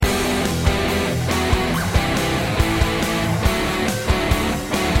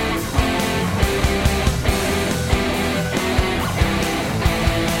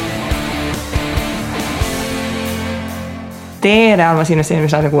Tere, Almas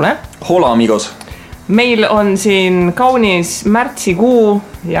investeerimisraadi kuule. Hola, amigos. Meil on siin kaunis märtsikuu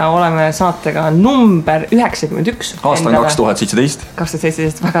ja oleme saatega number 91. Aasta on 2017.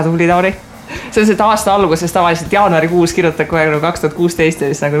 2017, väga tubli, Tauri. See on see aasta alguses tavaliselt jaanuarikuus kirjutab kohe 2016 ja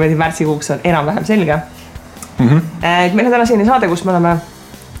siis nagu märtsikuuks on enam-vähem selge. Meil on täna selline saade, kus me oleme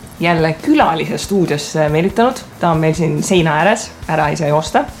jälle külalise stuudiosse meelitanud. Ta on meil siin seina ääres, ära ei saa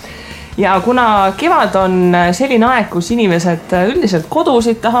joosta. Ja kuna kevad on selline aeg, kus inimesed üldiselt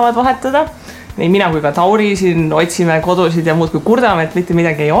kodusid tahavad vahetada, nii mina kui ka Tauri siin otsime kodusid ja muud kui kurdame, et mitte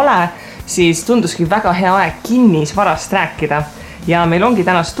midagi ei ole, siis tunduski väga hea aeg kinnisvarast rääkida. Ja meil ongi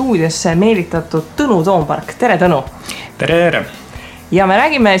täna stuudiosse meelitatud Tõnu Toompark. Tere, Tõnu! Tere! Ja me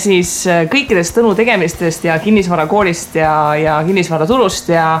räägime siis kõikidest Tõnu tegemistest ja kinnisvarakoolist ja kinnisvaraturust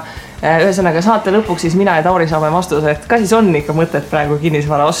ja ühesõnaga saate lõpuks siis mina ja Tauri saame vastuse, et kas siis on ikka mõtet praegu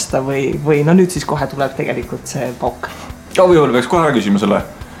kinnisvara osta või no nüüd siis kohe tuleb tegelikult see pauk. Võib-olla peaks kohe ära küsima selle,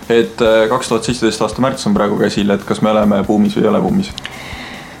 et 2017 aasta märts on praegu käsil, et kas me oleme buumis või ei ole buumis?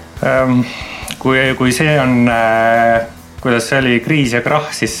 Kui see on, kuidas see oli kriis ja krahh,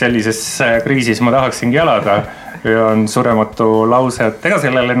 siis sellises kriisis ma tahaksingi elada. On surematu lause, et ega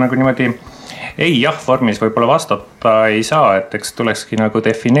sellele nagu niimoodi jah vormis võib-olla vastata ei saa, et eks tulekski nagu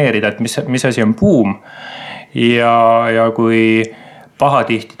defineerida, et mis asi on buum ja kui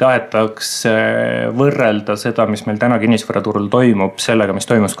pahatihti tahetakse võrrelda seda, mis meil täna kinnisvaraturul toimub sellega, mis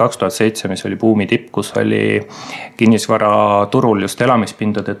toimus 2007, mis oli buumi tipp, kus oli kinnisvaraturul just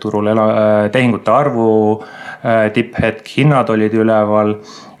elamispindade turul tehingute arvu tipphetk, hinnad olid üleval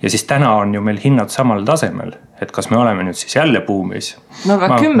ja siis täna on ju meil hinnad samal tasemel, et kas me oleme nüüd siis jälle buumis. No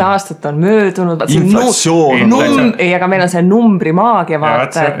aga 10 aastat on möödunud. Inflatsioon. Aga meil on see numbri maagia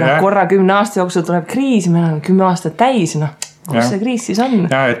vaata, et korra 10 aasta jooksul tuleb kriis, meil on 10 aastat täis, kus see kriis siis on?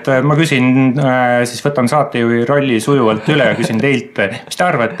 Ja, et ma küsin, siis võtan saatejuhi rolli sujuvalt üle ja küsin teilt, mis te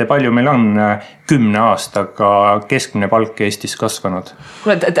arvate, palju meil on 10 aastaga keskmine palk Eestis kasvanud?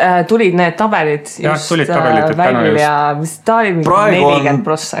 Kuule, tulid need tabelid just välja, mis ta oli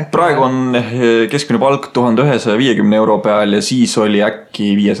 40%. Praegu on keskmine palk 1150 euro peal ja siis oli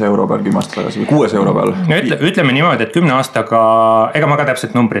äkki 500 euro peal 10 aastat tagasi või 600 euro peal. No ütleme niimoodi, et 10 aastaga, ega ma ka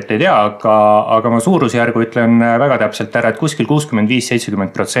täpselt numbrit ei tea, aga ma suurusjärgu ütlen väga täpselt ära, et kuskil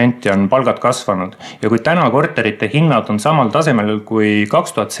 65-70% on palgad kasvanud. Ja kui täna korterite hinnad on samal tasemel kui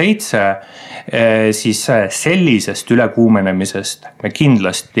 2007, siis sellisest ülekuumenemisest me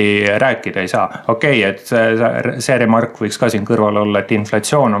kindlasti rääkida ei saa. Okei, et see remark võiks ka siin kõrval olla, et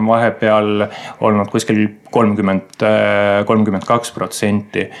inflatsioon on vahepeal olnud kuskil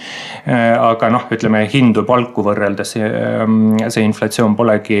 30-32%. Aga ütleme, hindu palku võrreldes see inflatsioon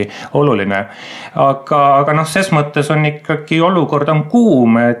polegi oluline. Aga ses mõttes on ikkagi olukord on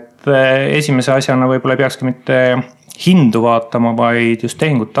kuum, et esimese asjana võib-olla ei peakski mitte hindu vaatama, vaid just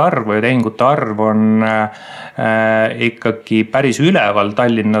tehingute arvu ja tehingute arv on ikkagi päris üleval.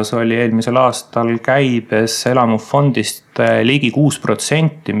 Tallinnas oli eelmisel aastal käibes elamufondist ligi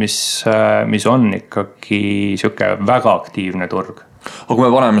 6%, mis on ikkagi siuke väga aktiivne turg. Aga kui me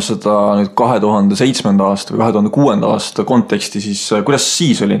paneme seda nüüd 2007. aasta või 2006. aasta konteksti, siis kuidas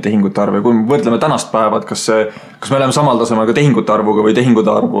siis oli tehingute arv? Ja kui me võrdleme tänast päeva, et kas me oleme samal tasemel ka tehingute arvuga või tehingute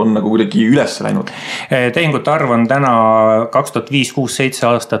arv on nagu kuidagi üles läinud? Tehingute arv on täna 2005-6-7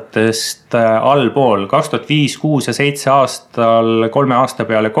 aastatest allpool. 2005-6 ja 7 aastal 3 aasta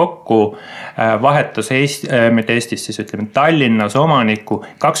peale kokku vahetus mitte Eestis, siis ütleme Tallinnas omaniku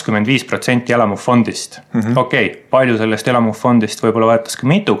 25% elamufondist. Okei, palju sellest elamufondist võib-olla vahetas ka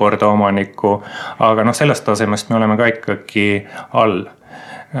mitu korda omanikku, aga sellest tasemest me oleme ka ikkagi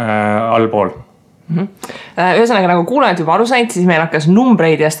allpool. Ühesõnaga, nagu kuulajad juba aru said, siis meil hakkas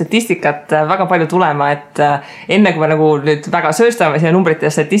numbreid ja statistikat väga palju tulema, et enne kui me nagu nüüd väga sööstame siia numbrite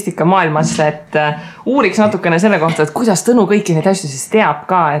ja statistika maailmasse, et uuriks natukene selle kohta, et kuidas Tõnu kõiki neid asju siis teab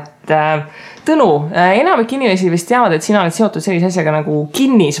ka, et Tõnu, enamik inimesi vist teavad, et sina oled seotud sellise asjaga nagu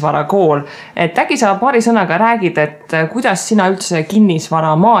kinnisvarakool, et äkki sa paari sõnaga räägid, et kuidas sina üldse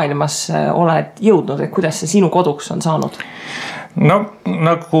kinnisvara maailmas oled jõudnud, et kuidas see sinu koduks on saanud?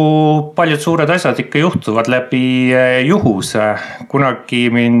 Nagu paljud suured asjad ikka juhtuvad läbi juhuse. Kunagi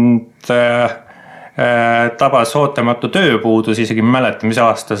mind tabas ootamatu tööpuudus, isegi mäletan, mis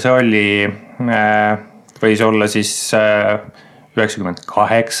aasta see oli, võis olla siis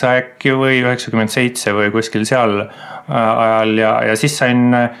 98 äkki või 97 või kuskil seal ajal ja siis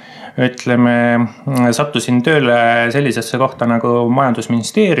sattusin tööle sellisesse kohta nagu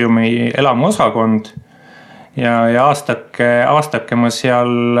Majandusministeeriumi elamuosakond. Ja aastake ma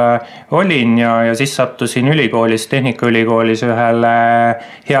seal olin ja siis sattusin ülikoolis, Tehnikaülikoolis ühele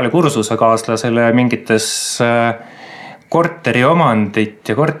heale kursusekaaslasele mingites korteriomandit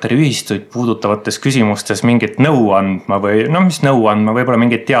ja korteriühistuid puudutavates küsimustes mingit nõu andma või mis nõu andma, võib-olla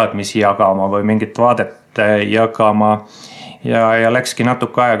mingit teadmisi jagama või mingit vaadet jagama. Ja läkski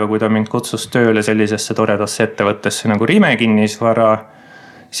natuke aega, kui ta mind kutsus tööle sellisesse toredasse ettevõttesse nagu Rime kinnisvara.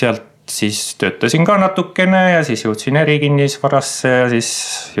 Sealt siis töötasin ka natukene ja siis jõudsin erikinnisvarasse ja siis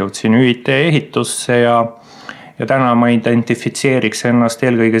jõudsin ÜIT ehitusse ja täna ma identifitseeriks ennast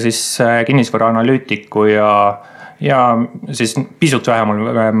eelkõige siis kinnisvara analüütiku ja siis pisut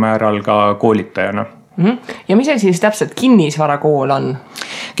vähemal määral ka koolitajana. Ja mis see siis täpselt kinnisvarakool on?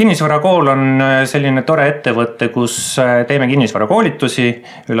 Kinnisvarakool on selline tore ettevõtte, kus teeme kinnisvarakoolitusi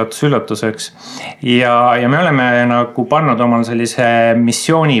üllatuseks ja me oleme nagu pannud omal sellise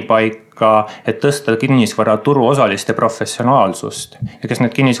missiooni paika, et tõsta kinnisvara turuosaliste professionaalsust. Ja kes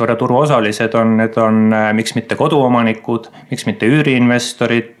need kinnisvara turuosalised on, need on miks mitte koduomanikud, miks mitte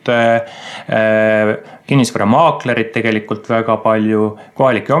üüriinvestorid, kinnisvaramaaklerid tegelikult väga palju,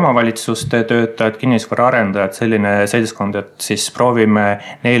 kohalike omavalitsuste töötajad, kinnisvaraarendajad, selline seltskond, et siis proovime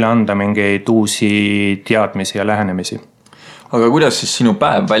neile anda mingeid uusi teadmisi ja lähenemisi. Aga kuidas siis sinu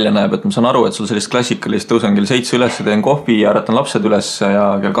päev välja näeb, et ma saan aru, et sul sellist klassikalist tõusen kell 7 üles, teen kohvi ja äratan lapsed üles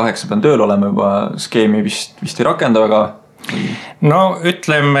ja kell 8 pean tööl olema juba, skeemi vist ei rakenda väga? No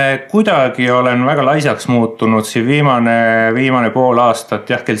ütleme, kuidagi olen väga laisaks muutunud siin viimane pool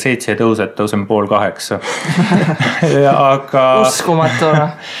aastat, jah, kell 7 tõusen 7:30. Aga uskumatuna.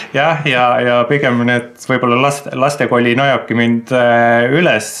 Jah, ja pigem need võib-olla lastekoli najabki mind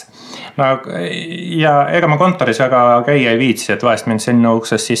üles. Ja ega ma kontoris väga käia ei viitsi, et vahest mind sinna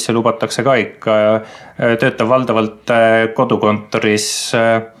uksest sisse lubatakse ka ikka. Töötab valdavalt kodukontoris,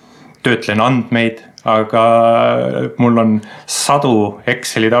 töötlen andmeid, aga mul on sadu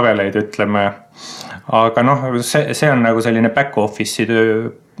Exceli tabeleid, ütleme. Aga see on nagu selline back office'i töö,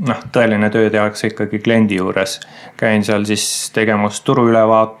 tõeline töö tehakse ikkagi kliendi juures. Käin seal siis tegemas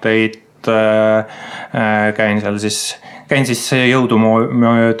turuülevaateid, käin siis jõudu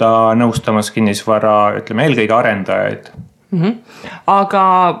mööda nõustamas kinnisvara, ütleme eelkõige arendajaid. Aga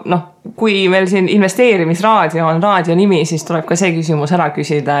kui meil siin investeerimisraadio on raadio nimi, siis tuleb ka see küsimus ära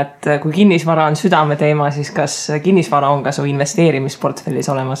küsida, et kui kinnisvara on südameteema, siis kas kinnisvara on ka su investeerimisportfellis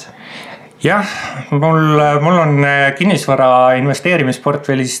olemas? Jah, mul on kinnisvara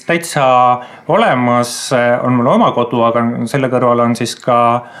investeerimisportfellis täitsa olemas, on mul oma kodu, aga selle kõrval on siis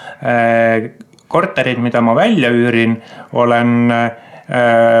ka korterid, mida ma välja üürin, olen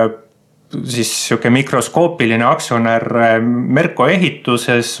siis siuke mikroskoopiline aktsionär Merko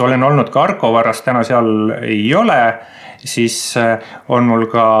ehituses, olen olnud ka Arkovaras, täna seal ei ole, siis on mul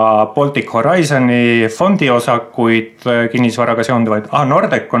ka Baltic Horizoni fondiosakuid kinnisvaraga seonduvaid,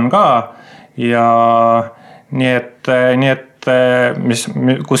 Nordec on ka ja nii et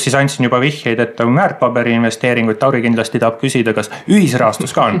kus siis andsin juba vihjeid, et on väärtpaberi investeeringuid. Tauri kindlasti tahab küsida, kas ühisrahastus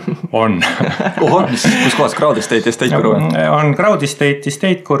ka on? On. Kus kohas Crowd Estate, Estate Guru? On Crowd Estate,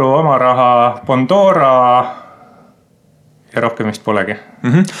 Estate Guru, oma raha, Bondora ja rohkem vist polegi.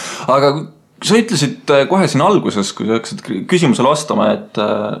 Aga sa ütlesid kohe siin alguses, kui sa hakkasid küsimusele vastama, et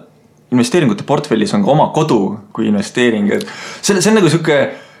investeeringute portfellis on ka oma kodu kui investeering. See on nagu siuke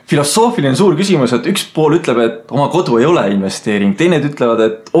filosoofiline suur küsimus, et üks pool ütleb, et oma kodu ei ole investeering, teine ütlevad,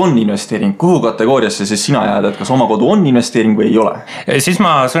 et on investeering. Kuhu kategooriasse siis sina jääd, et kas oma kodu on investeering või ei ole? Siis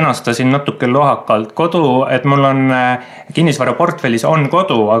ma sõnastasin natuke lohakalt kodu, et mul on kinnisvara portfellis on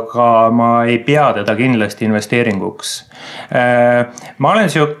kodu, aga ma ei pea teda kindlasti investeeringuks. Ma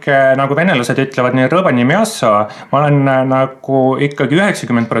olen siuke, nagu venelased ütlevad, nii rõbani miassa, ma olen nagu ikkagi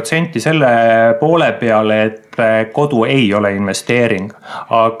 90% selle poole peale, et kodu ei ole investeering,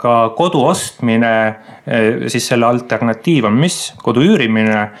 aga kodu ostmine, siis selle alternatiiv on mis? Kodu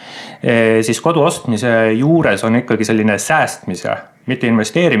üürimine, siis kodu ostmise juures on ikkagi selline säästmise, mitte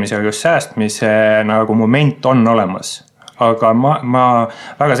investeerimise, aga just säästmise nagu moment on olemas. Aga ma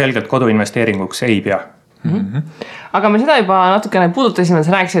väga selgelt kodu investeeringuks ei pea. Aga me seda juba natukene puudutasime,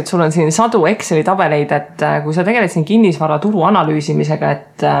 sa rääkisid, et sul on siin sadu Exceli tabeleid, et kui sa tegeled siin kinnisvara turu analüüsimisega,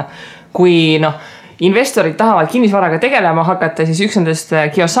 et kui investorid tahavad kinnisvaraga tegelema hakata, siis üks nendest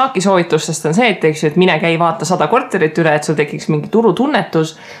Kiyosaki soovitustest on see, et mine käi vaata 100 korterit üle, et sul tekiks mingi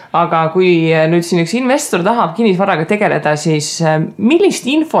turutunnetus. Aga kui nüüd siin üks investor tahab kinnisvaraga tegeleda, siis millist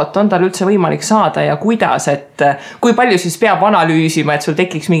infot on tal üldse võimalik saada ja kuidas, et kui palju siis peab analüüsima, et sul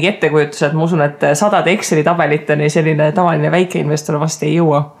tekiks mingi ettekujutus, et ma usun, et 100 Exceli tabeliteni selline tavaline väike investor vast ei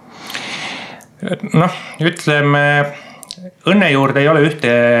jõua? Ütleme, õnne juurde ei ole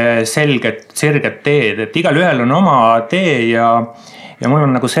ühte selget teed, et igal ühel on oma tee ja mul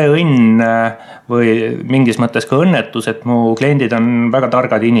on nagu see õnn või mingis mõttes ka õnnetus, et mu kliendid on väga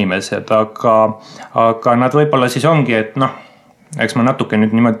targad inimesed, aga nad võib-olla siis ongi, et noh, eks ma natuke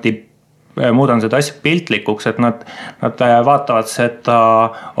nüüd niimoodi muudan seda asja piltlikuks, et nad vaatavad seda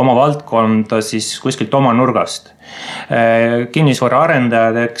oma valdkonda siis kuskilt oma nurgast. Kinnisvara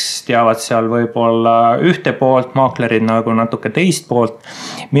arendajad, eks teavad seal võib-olla ühte poolt, maaklerid nagu natuke teist poolt.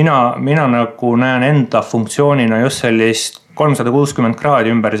 Mina nagu näen enda funktsioonina just sellist 360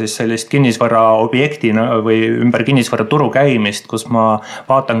 kraadi ümber siis sellist kinnisvara objektina või ümber kinnisvara turu käimist, kus ma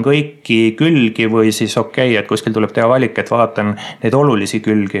vaatan kõiki külgi või siis et kuskil tuleb teha valik, et vaatan neid olulisi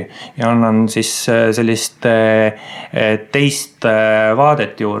külgi ja annan siis sellist teist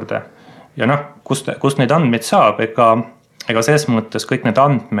vaadet juurde. Ja noh, kust neid andmeid saab, ega selles mõttes kõik need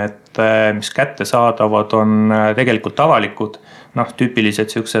andmed, mis kätte saadavad, on tegelikult avalikud. Noh,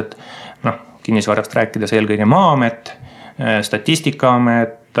 tüüpilised siuksed, kinnisvarast rääkides eelkõige Maa-amet,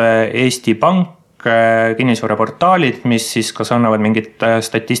 Statistikaamet, Eesti Pank, kinnisvaraportaalid, mis siis kas annavad mingit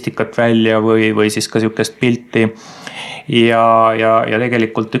statistikat välja või siis ka siukest pilti. Ja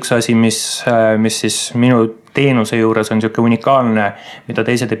tegelikult üks asi, mis siis minu teenuse juures on siuke unikaalne, mida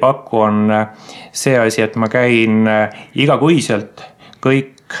teised ei paku, on see asi, et ma käin igakuiselt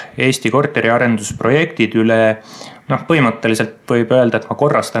kõik Eesti korteriarendusprojektid üle. Põhimõtteliselt võib öelda, et ma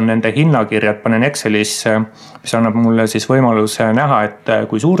korrastan nende hinnakirjad, panen Excelisse, mis annab mulle siis võimaluse näha, et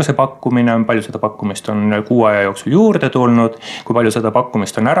kui suur see pakkumine on, palju seda pakkumist on kuu aja jooksul juurde tulnud, kui palju seda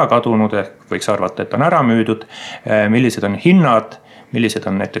pakkumist on ära kadunud, võiks arvata, et on ära müüdud, millised on hinnad, millised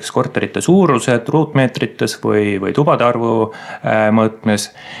on näiteks korterite suurused ruutmeetrites või tubade arvu mõõtmes.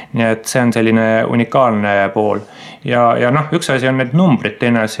 Nii et see on selline unikaalne pool. Ja üks asi on need numbrid,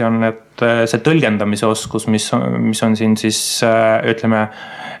 teine asi on see tõlgendamise oskus, mis on siin siis, ütleme,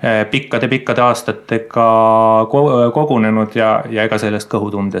 pikkade aastatega kogunenud ja ega sellest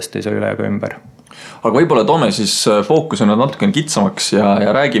kõhutundest ei saa üle ega ümber. Aga võib-olla toome siis fookuse natukene kitsamaks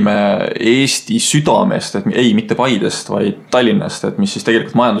ja räägime Eesti südamest, et ei mitte Paidest, vaid Tallinnast, et mis siis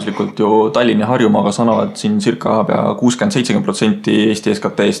tegelikult majanduslikult ju Tallinn ja Harjumaaga sanavad siin circa pea 60-70% Eesti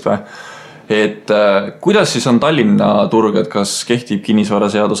SKT-st või? Et kuidas siis on Tallinna turg, et kas kehtib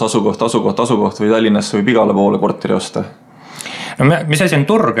kinnisvaraseadus asukoht või Tallinnasse või igale poole korteri osta? No mis asi on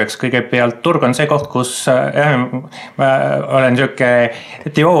turg, eks kõigepealt turg on see koht, kus ma olen siuke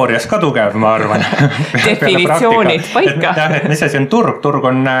teoorias ka tugev, ma arvan. Definitsioonid paika. Et mis asi on turg? Turg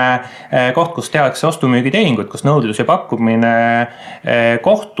on koht, kus tehakse ostumüügitehingut, kus nõudlus ja pakkumine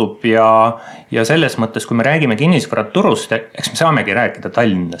kohtub ja selles mõttes, kui me räägime kinnisvaraturust, eks me saamegi rääkida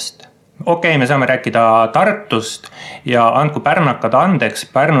Tallinnast. Me saame rääkida Tartust ja andku pärnakad andeks,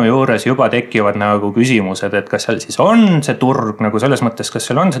 Pärnu juures juba tekivad nagu küsimused, et kas seal siis on see turg nagu selles mõttes, kas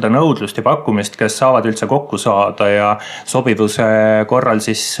seal on seda nõudlust ja pakkumist, kes saavad üldse kokku saada ja sobivuse korral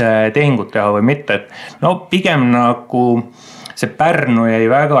siis tehingut teha või mitte. Pigem nagu see Pärnu jäi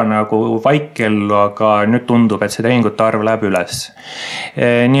väga nagu vaikellu, aga nüüd tundub, et see tehingute arv läheb üles.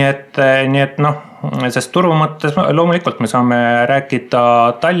 Nii et sest turu mõttes loomulikult me saame rääkida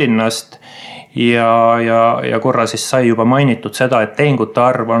Tallinnast ja korra siis sai juba mainitud seda, et tehingute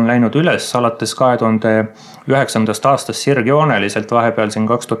arv on läinud üles alates 2009. aastast sirgjooneliselt, vahepeal siin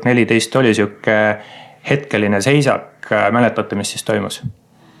 2014 oli siuke hetkeline seisak, mäletate, mis siis toimus?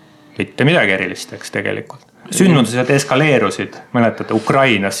 Mitte midagi erilist, eks tegelikult. Sündmused eskaleerusid, mäletate,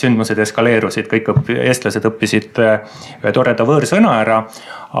 Ukrainas sündmused eskaleerusid, kõik eestlased õppisid ühe toreda võõrsõna ära,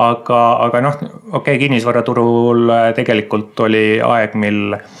 aga kinnisvaraturul tegelikult oli aeg,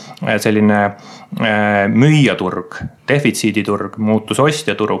 mil selline müüjaturg, defitsiiditurg muutus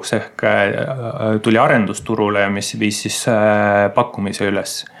ostjaturuks ehk tuli arendusturule, mis viis siis pakkumise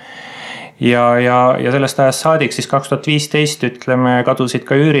üles. Ja sellest ajast saadik siis 2015 ütleme kadusid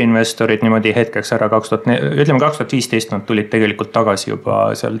ka üüriinvestorid niimoodi hetkeks ära 2015 nad tulid tegelikult tagasi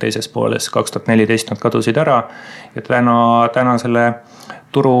juba seal teises pooles 2014 nad kadusid ära ja täna selle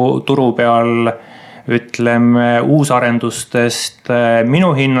turu peal ütleme uusarendustest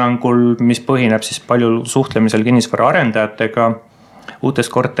minu hinnangul, mis põhineb siis palju suhtlemisel kinnisvara arendajatega uutest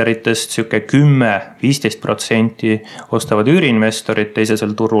korteritest siuke 10-15% ostavad üüriinvestorid,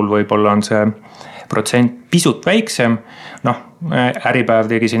 teisesel turul võib-olla on see protsent pisut väiksem. Äripäev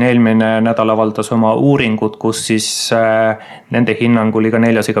tegi siin eelmine nädal avaldas oma uuringud, kus siis nende hinnangul iga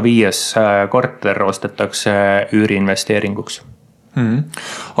 4 ega 5 korter ostetakse üüriinvesteeringuks.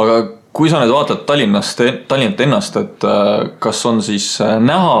 Aga kui sa nüüd vaatad Tallinnat ennast, et kas on siis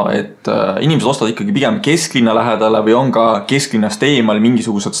näha, et inimesed ostavad ikkagi pigem kesklinna lähedale või on ka kesklinnast eemal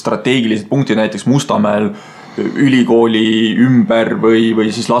mingisugused strateegilised punktid, näiteks Mustamäel ülikooli ümber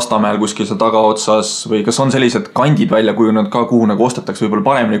või siis Lasnamäel kuskil seal tagaotsas või kas on sellised kandid välja kujunenud ka, kuhu nagu ostetakse võib-olla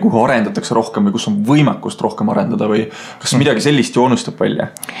paremini, kuhu arendatakse rohkem või kus on võimekust rohkem arendada või kas midagi sellist joonistab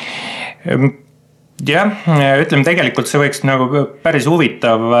välja? Jah, ütleme tegelikult see võiks nagu päris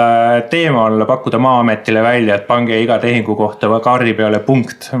huvitav teema olla, pakkuda Maa-ametile välja, et pange iga tehingu kohta kaardi peale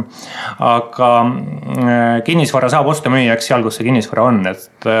punkt. Aga kinnisvara saab osta müüa, eks seal, kus see kinnisvara on,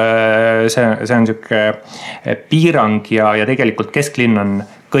 et see on siuke piirang ja tegelikult kesklinn on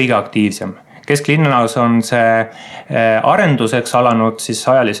kõige aktiivsem. Kesklinnas on see arenduseks alanud siis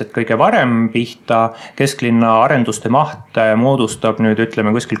ajaliselt kõige varem pihta. Kesklinna arenduste maht moodustab nüüd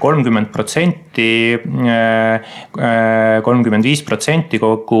ütleme kuskil 30%, 35%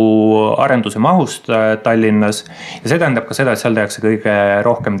 kogu arenduse mahust Tallinnas. Ja see tähendab ka seda, et seal tehakse kõige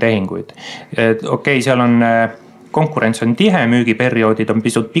rohkem tehinguid. Okei, seal on konkurents on tihe, müügiperioodid on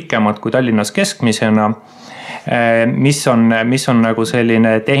pisut pikemad kui Tallinnas keskmisena. Mis on nagu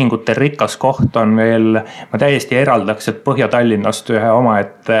selline tehingute rikas koht on veel, ma täiesti eraldaks, et Põhja-Tallinnast ühe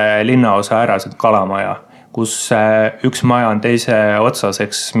omaette linnaosa ära, see Kalamaja, kus üks maja on teise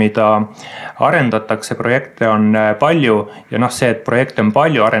otsaseks, mida arendatakse, projekte on palju ja see, et projekte on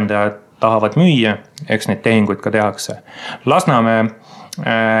palju, arendajad tahavad müüa, eks neid tehinguid ka tehakse. Lasnamäe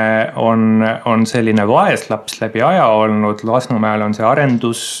on selline vaeslaps läbi aja olnud. Lasnamäel on see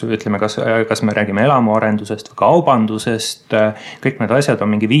arendus, ütleme, kas me räägime elamuarendusest või kaubandusest, kõik need asjad on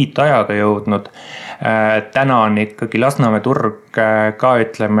mingi viitajaga jõudnud. Täna on ikkagi Lasnamäe turg ka,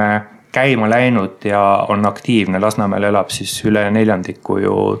 ütleme, käima läinud ja on aktiivne. Lasnamäel elab siis üle 4%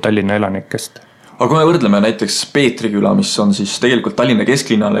 ju Tallinna elanikest. Aga kui me võrdleme näiteks Peetriküla, mis on siis tegelikult Tallinna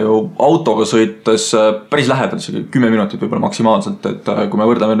kesklinnale ju autoga sõites päris lähedal, 10 minutit võib-olla maksimaalselt, et kui me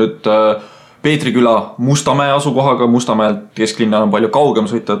võrdleme nüüd Peetriküla Mustamäe asukohaga, Mustamäelt kesklinna on palju kaugem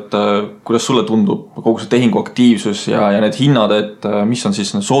sõita, et kuidas sulle tundub kogu see tehingu aktiivsus ja need hinnad, et mis on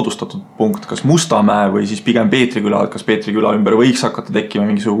siis soodustatud punkt, kas Mustamäe või siis pigem Peetriküla, et kas Peetriküla ümber võiks hakata tekkima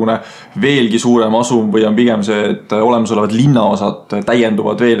mingisugune veelgi suurem asum või on pigem see, et olemasolevad linnaosad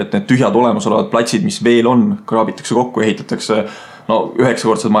täienduvad veel, et need tühjad olemasolevad platsid, mis veel on, kraabitakse kokku, ehitatakse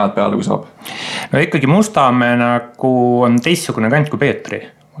 9-kordsed majad peale, kui saab. No ikkagi Mustamäe nagu on teistsugune kant kui Peetri.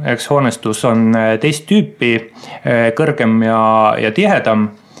 Eks hoonestus on teist tüüpi, kõrgem ja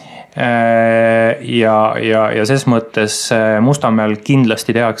tihedam ja ses mõttes Mustamäel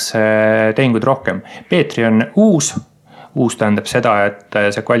kindlasti tehakse tehinguid rohkem. Peetri on uus tähendab seda, et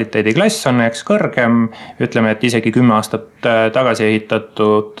see kvaliteediklass on eks kõrgem, ütleme, et isegi 10 aastat tagasi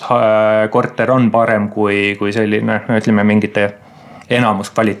ehitatud korter on parem kui selline, ütleme mingite enamus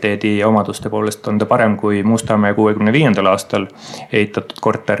kvaliteedi omaduste poolest on ta parem kui Mustamäe 65. aastal ehitatud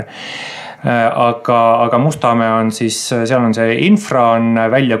korter. Aga Mustamäe on siis, seal on see infra on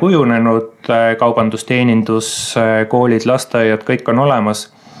välja kujunenud, kaubandusteenindus, koolid, lasteaiad, kõik on olemas,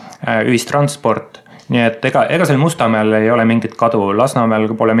 ühistransport. Nii et ega seal Mustamäel ei ole mingit kadu, Lasnamäel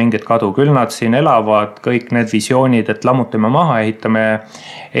pole mingit kadu, küll nad siin elavad, kõik need visioonid, et lammutame maha,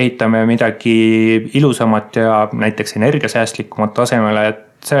 ehitame midagi ilusamat ja näiteks energiasäästlikumat tasemele,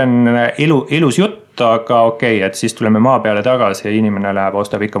 et see on ilus jutt, aga okei, et siis tuleme maa peale tagasi ja inimene läheb,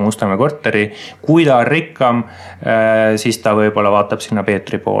 ostab ikka Mustamäe korteri. Kui ta on rikkam, siis ta võib-olla vaatab sinna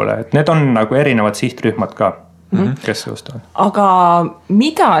Peetri poole, et need on nagu erinevad sihtrühmad ka. Kes see ostavad? Aga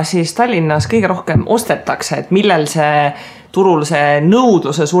mida siis Tallinnas kõige rohkem ostetakse, et millel see turul see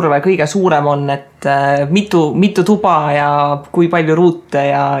nõudluse surve kõige suurem on, et mitu tuba ja kui palju ruute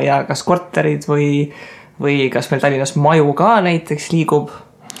ja kas korterid või kas meil Tallinnas maju ka näiteks liigub?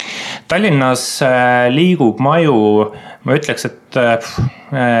 Tallinnas liigub maju, ma ütleks, et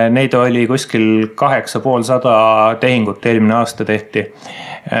neid oli kuskil 850 tehingut eelmine aasta tehti,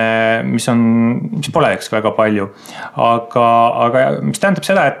 mis pole eks väga palju. Aga mis tähendab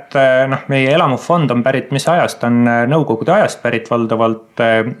seda, et meie elamufond on pärit mis ajast, on nõukogude ajast pärit valdavalt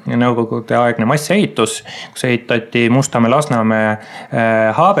nõukogude aegne masseehitus, kus ehitati Mustamäe, Lasnamäe,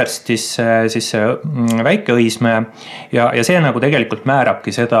 Haaberstis, siis Väike Õismäe ja see nagu tegelikult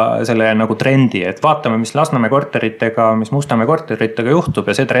määrabki selle nagu trendi, et vaatame, mis Lasnamäe korteritega, mis Mustamäe korteritega juhtub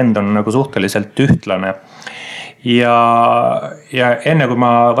ja see trend on nagu suhteliselt ühtlane. Ja enne kui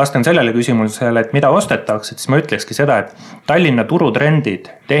ma vastan sellele küsimusele, et mida ostetakse, siis ma ütlekski seda, et Tallinna turutrendid,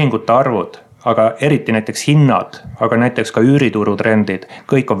 tehingute arvud, aga eriti näiteks hinnad, aga näiteks ka üüriturutrendid,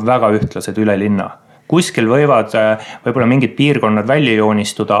 kõik on väga ühtlased üle linna. Kuskil võivad võib-olla mingid piirkonnad välja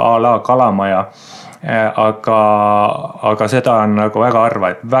joonistuda a la Kalamaja, aga seda on nagu väga harva,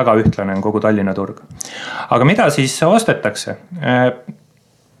 et väga ühtlane on kogu Tallinna turg. Aga mida siis ostetakse?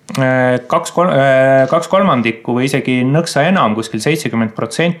 2/3 või isegi nõksa enam, kuskil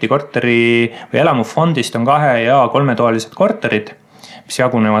 70% korteri või elamufondist on 2- ja 3-toalised korterid, mis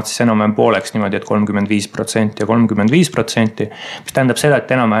jagunevad siis enam-vähem pooleks niimoodi, et 35% ja 35%, mis tähendab seda,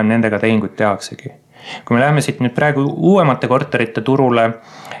 et enam-vähem nendega tehinguid tehaksegi. Kui me läheme siit nüüd praegu uuemate korterite turule,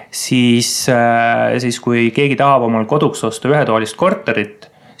 siis kui keegi tahab omal koduks osta 1-toalist korterit,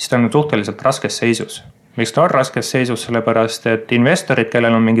 siis ta on suhteliselt raskes seisus. Miks ta on raskes seisus, sellepärast et investorid,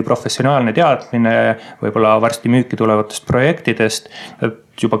 kellel on mingi professionaalne teadmine, võib-olla varsti müüki tulevatest projektidest,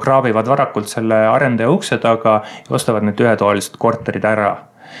 juba kraabivad varakult selle arendaja ukse taga ja ostavad need 1-toalised korterid ära.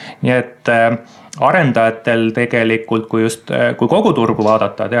 Nii et arendajatel tegelikult, kui kogu turgu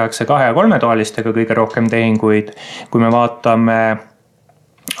vaadata, tehakse 2- ja 3-toalistega kõige rohkem tehinguid. Kui me vaatame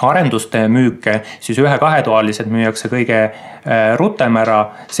arenduste müüke, siis 1-2-toalised müüakse kõige rutem ära.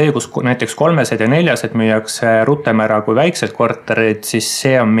 See, kus näiteks 3-sed ja 4-sed müüakse rutem ära kui väiksed korterid, siis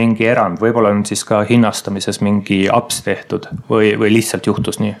see on mingi erand. Võib-olla on siis ka hinnastamises mingi aps tehtud või lihtsalt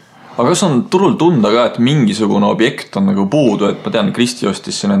juhtus nii. Aga kas on turul tunda ka, et mingisugune objekt on nagu puudu, et ma tean, Kristi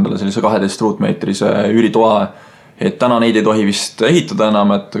ostis siin endale sellise 12 ruutmeetrise üüritoa, et täna neid ei tohi vist ehitada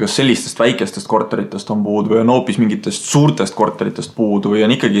enam, et kas sellistest väikestest korteritest on puudu või on hoopis mingitest suurtest korteritest puudu või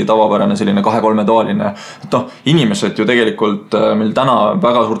on ikkagi tavapärane selline 2-3-toaline. Et inimesed ju tegelikult meil täna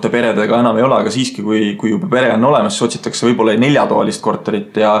väga suurte peredega enam ei ole, aga siiski kui juba pere on olemas, siis otsitakse võib-olla 4-toalist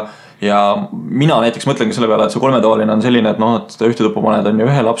korterit ja mina näiteks mõtlengi selle peale, et see 3-toaline on selline, et et seda ühte tuppa paned on ju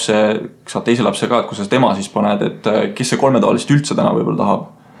ühe lapse, saad teise lapse ka, et kui sa tema siis paned, et kes see 3-toalist üldse täna võib-olla tahab?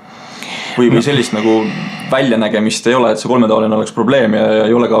 Või sellist nagu väljanägemist ei ole, et see 3-toaline oleks probleem ja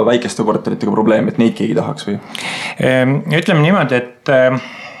ei ole ka väikeste korteritega probleem, et neid keegi tahaks või? Ütleme niimoodi, et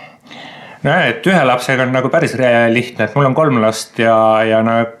ühe lapsega on nagu päris lihtne, et mul on 3 last ja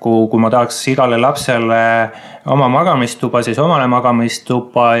nagu kui ma tahaks igale lapsele oma magamistuba, siis omale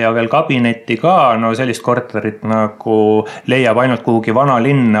magamistuba ja veel kabinetti ka, no sellist korterit nagu leiab ainult kuhugi vana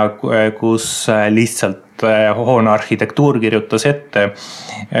linna, kus lihtsalt hoone arhitektuur kirjutas ette,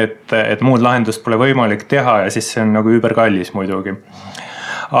 et muud lahendust pole võimalik teha ja siis see on nagu überkallis muidugi.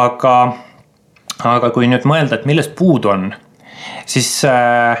 Aga kui nüüd mõelda, et millest puudu on, siis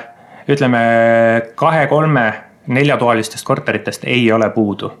ütleme 2, 3, 4-toalistest korteritest ei ole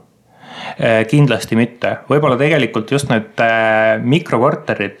puudu. Kindlasti mitte. Võib-olla tegelikult just need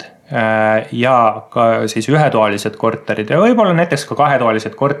mikrokorterid ja ka siis 1-toalised korterid ja võib-olla näiteks ka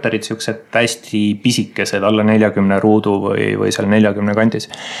 2-toalised korterid, siuksed hästi pisikesed, alla 40 ruudu või seal 40 kandis.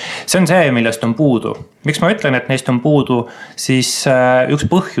 See on see, millest on puudu. Miks ma ütlen, et neist on puudu, siis üks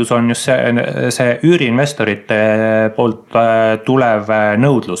põhjus on just see üüriinvestorite poolt tulev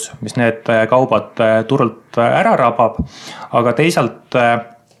nõudlus, mis need kaubad turult ära rabab, aga teisalt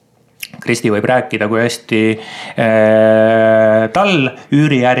Kristi võib rääkida, kui hästi tal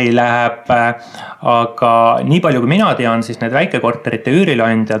üüriäri läheb, aga nii palju kui mina tean, siis need väikekorterite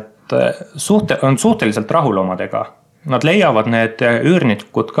üürilandjad on suhteliselt rahul omadega. Nad leiavad need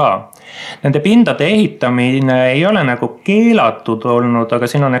üürnikud ka. Nende pindade ehitamine ei ole nagu keelatud olnud, aga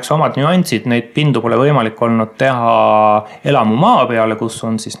siin on eks omad nüansid. Neid pindu pole võimalik olnud teha elamu maa peale, kus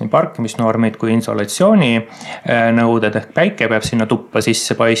on siis nii parkimisnormid kui insolatsiooni nõuded, ehk päike peab sinna tuppa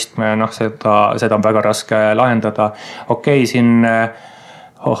sisse paistma ja seda on väga raske lahendada. Okei, siin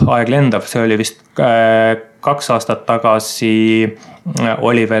aeg lendab, see oli vist 2 aastat tagasi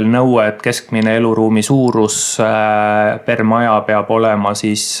oli veel nõue, et keskmine eluruumi suurus per maja peab olema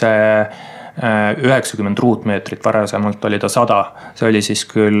siis 90 ruutmeetrit, varasemalt oli ta 100. See oli siis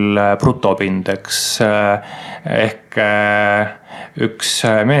küll brutopind, eks. Ehk üks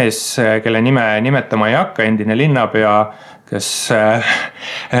mees, kelle nime nimetama ei hakka, endine linnapea,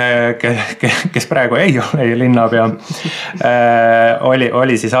 kes praegu ei ole linnapea,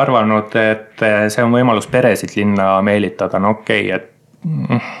 oli siis arvanud, et see on võimalus peresid linna meelitada. No okei, et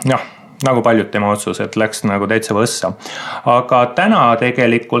nagu paljud tema otsused läks nagu täitsa võssa. Aga täna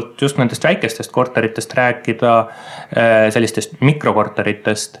tegelikult just nendest väikestest korteritest rääkida, sellistest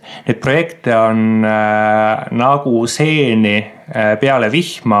mikrokorteritest, neid projekte on nagu seeni peale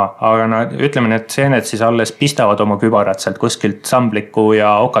vihma, aga ütleme, need seened siis alles pistavad oma kübarad sealt kuskilt sambliku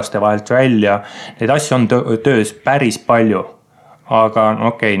ja okaste vahelt välja. Neid asju on töös päris palju. Aga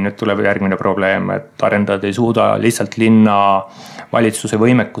okei, nüüd tuleb järgmine probleem, et arendajad ei suuda lihtsalt linna valitsuse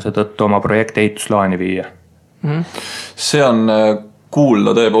võimekuse tõttu oma projekte ehituslaani viia. See on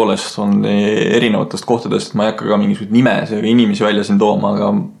kuulda tõepoolest on erinevatest kohtadest, ma ei hakka ka mingisugust nime inimesi välja siin tooma,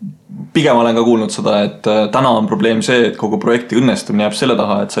 aga pigem olen ka kuulnud seda, et täna on probleem see, et kogu projekti õnnestumine jääb selle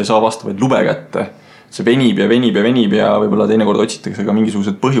taha, et sa ei saa vastavaid lube kätte. see venib ja venib ja venib ja võib-olla teinekord otsitakse ka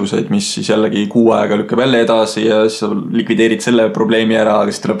mingisugused põhjuseid, mis siis jällegi kuu aega lükkab jälle edasi ja siis sa likvideerid selle probleemi ära,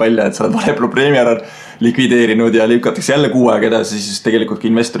 aga siis tuleb välja, et sa oled vale probleemi ära likvideerinud ja lükatakse jälle kuu aega edasi, siis tegelikult ka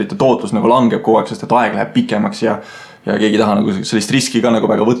investorite tootlus nagu langeb kogu aeg, sest et aeg läheb pikemaks ja keegi ei taha nagu sellist riski ka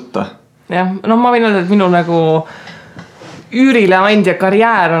nagu väga võtta. Jah, no ma võin öelda, et minu nagu üürileandja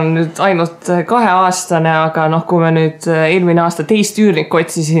karjäär on nüüd ainult 2-aastane, aga kui me nüüd eelmine aasta teist üürnikku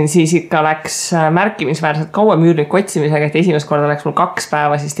otsisin, siis ikka läks märkimisväärselt kauem üürnikku otsimisega, et esimest korda läks mul 2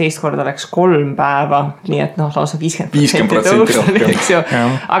 päeva, siis teist korda läks 3 päeva, nii et lausa 50%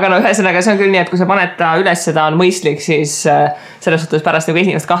 rohkem. Aga ühesõnaga see on küll nii, et kui sa paned ta üles, seda on mõistlik, siis selles suhtes pärast nagu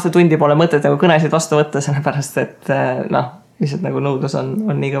esimest 2 tundi pole mõtet nagu kõnesid vastu võtta, sellepärast et lihtsalt nagu nõudlus on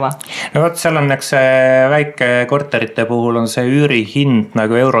nii kõva. No võt, seal on eks väike korterite puhul on see üürihind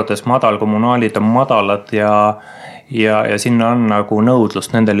nagu eurodes madal, kommunaalid on madalad ja sinna on nagu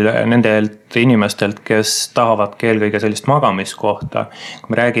nõudlust nendelt inimestelt, kes tahavadki eelkõige sellist magamiskohta. Kui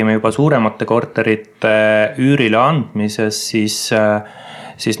me räägime juba suuremate korterite üürile andmises, siis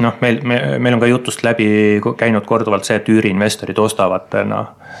meil on ka jutust läbi käinud korduvalt see, et üüriinvestorid ostavad,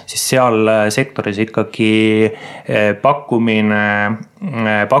 siis seal sektoris ikkagi pakkumine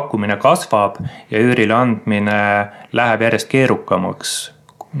kasvab ja üürile andmine läheb järjest keerukamaks.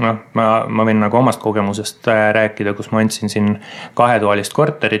 Ma võin nagu omast kogemusest rääkida, kus ma andsin siin 2-toalist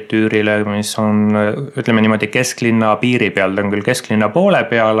korterit üürile, mis on, ütleme niimoodi, kesklinna piiri peal, ta on küll kesklinna poole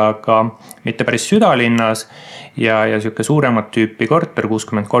peal, aga mitte päris südalinnas ja siuke suuremat tüüpi korter,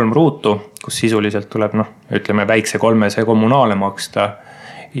 63 ruutu, kus sisuliselt tuleb, ütleme, väikse 300 kommunaale maksta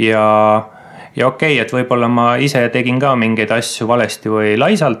ja okei, et võib-olla ma ise tegin ka mingeid asju valesti või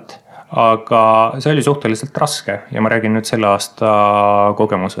laisalt, aga see oli suhteliselt raske ja ma räägin nüüd selle aasta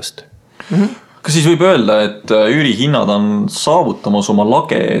kogemusest. Kas siis võib öelda, et üürihinnad on saavutamas oma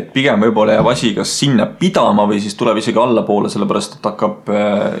lage, et pigem võib-olla jääb asi kas sinna pidama või siis tuleb isegi allapoole, sellepärast et hakkab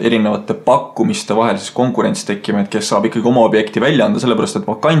erinevate pakkumiste vahel siis konkurents tekkima, et kes saab ikkagi oma objekti välja anda, sellepärast et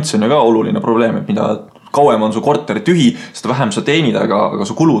vakants on ju ka oluline probleem, et mida kauem on su korteri tühi, seda vähem sa teenid, aga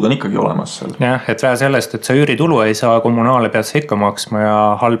su kulud on ikkagi olemas seal. Jah, et vähe sellest, et sa üüritulu ei saa, kommunaale pead sa ikka maksma ja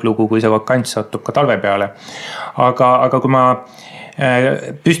halb lugu, kui see vakants satub ka talve peale. Aga kui ma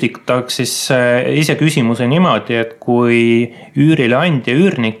püstitaks siis ise küsimuse niimoodi, et kui üürileandja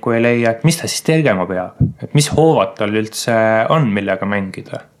üürnikku ei leia, et mis ta siis tegema peab? Et mis hoovad tal üldse on, millega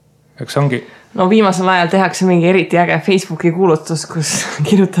mängida? Eks ongi... No viimasel ajal tehakse mingi eriti äge Facebooki kuulutus, kus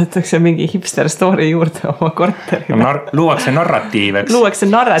kirjutatakse mingi hipster story juurde oma korteri. Luuakse narratiiv, eks? Luuakse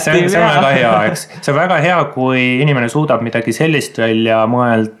narratiiv, see on väga hea, eks? See on väga hea, kui inimene suudab midagi sellist välja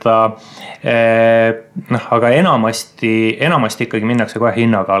mõelda, aga enamasti ikkagi minnakse kohe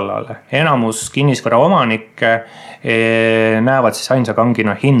hinna kallale. Enamus kinnisvara omanikke näevad siis ainsa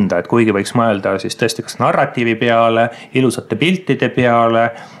kangina hinda, et kuigi võiks mõelda siis tõesti kas narratiivi peale, ilusate piltide peale,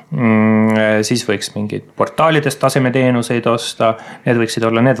 siis võiks mingid portaalidest tasemeteenuseid osta, need võiksid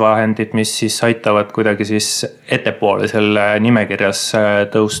olla need vahendid, mis siis aitavad kuidagi siis ettepoole selle nimekirjas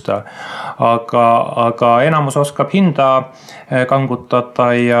tõusta. Aga enamus oskab hinda kangutada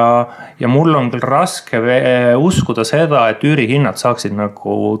ja mul on küll raske uskuda seda, et üürihinnad saaksid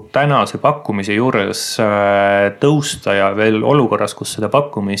nagu tänase pakkumise juures tõusta ja veel olukorras, kus seda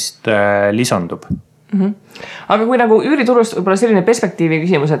pakkumist lisandub. Aga kui nagu üüriturust võib-olla selline perspektiivi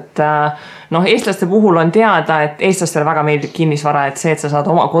küsimus, et eestlaste puhul on teada, et eestlastele väga meeldib kinnisvara, et see, et sa saad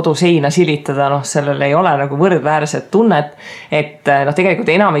oma kodu seina silitada, sellel ei ole nagu võrdväärset tunnet, et tegelikult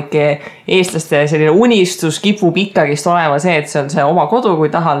enamike eestlaste selline unistus kipub ikkagist olema see, et see on see oma kodu,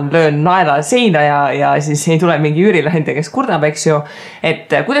 kui tahan löön naela seina ja siis ei tule mingi üürileandja, kes kurdab, eks ju,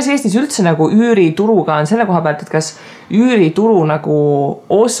 et kuidas Eestis üldse nagu üürituruga on selle koha pealt, et kas üürituru nagu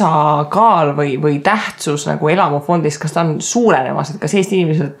osakaal või tähtsus nagu elamufondis, kas ta on suurenemas, et kas Eesti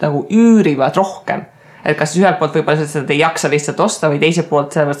inimesed nagu üürivad rohkem? Et kas ühelt poolt võib-olla seda ei jaksa lihtsalt osta või teiselt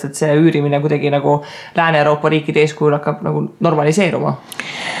poolt sellepärast, et see üürimine kuidagi nagu Lääne-Euroopa riikide eeskujul hakkab nagu normaliseeruma?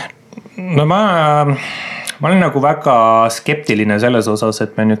 No ma olen nagu väga skeptiline selles osas,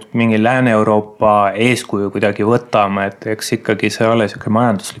 et me nüüd mingi Lääne-Euroopa eeskuju kuidagi võtame, et eks ikkagi see ole selline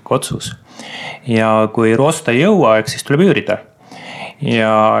majanduslik otsus. Ja kui osta ei jõua, eks siis tuleb üürida.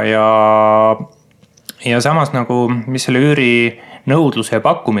 Ja samas nagu, mis selle üüri nõudluse ja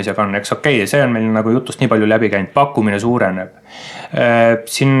pakkumisega on, eks okei, see on meil nagu jutust nii palju läbi käinud, pakkumine suureneb.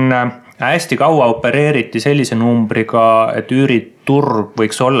 Siin hästi kaua opereeriti sellise numbriga, et üüriturg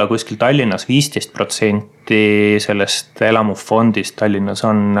võiks olla kuskil Tallinnas 15% sellest elamufondist. Tallinnas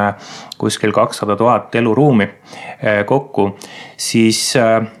on kuskil 200 000 eluruumi kokku. Siis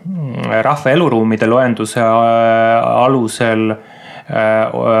rahva eluruumide loenduse alusel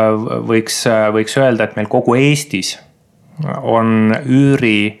võiks öelda, et meil kogu Eestis on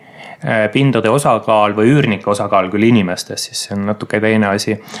üüripindade osakaal või üürnike osakaal küll inimestes, siis see on natuke teine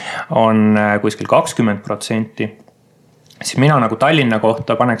asi, on kuskil 20%. Siis mina nagu Tallinna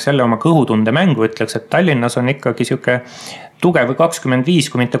kohta paneks jälle oma kõhutunde mängu, ütleks, et Tallinnas on ikkagi siuke tugev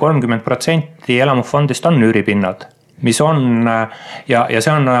 25, kui mitte 30% elamufondist on üüripinnad, mis on ja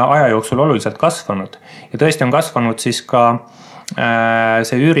see on aja jooksul oluliselt kasvanud. Ja tõesti on kasvanud siis ka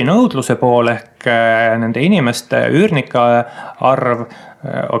see üürinõudluse pool ehk nende inimeste üürnike arv,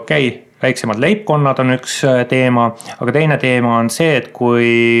 väiksemad leibkonnad on üks teema, aga teine teema on see, et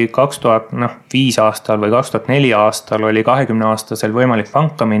kui 2005 aastal või 2004 aastal oli 20-aastasel võimalik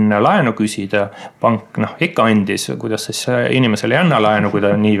panka minna laenu küsida, pank ikka andis, kuidas siis inimesele ei anna laenu, kui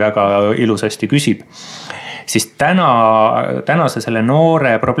ta nii väga ilusasti küsib. Siis tänase selle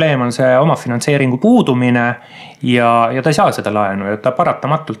noore probleem on see omafinantseeringu puudumine ja ta ei saa seda laenu ja ta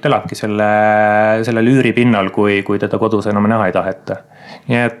paratamatult elabki selle lüüripinnal, kui teda kodus enam näha ei taheta.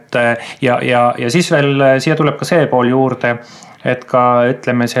 Nii et ja siis veel siia tuleb ka see pool juurde, et ka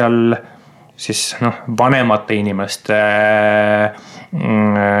ütleme seal siis vanemate inimeste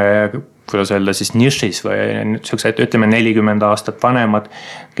kuidas öelda siis nišis või siuksed, ütleme 40 aastat vanemad,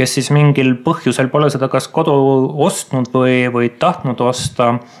 kes siis mingil põhjusel pole seda kas kodu ostnud või tahtnud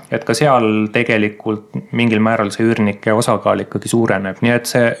osta, et ka seal tegelikult mingil määral see üürnike osakaal ikkagi suureneb. Nii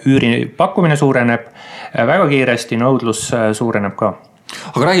et see üüri pakkumine suureneb väga kiiresti, nõudlus suureneb ka.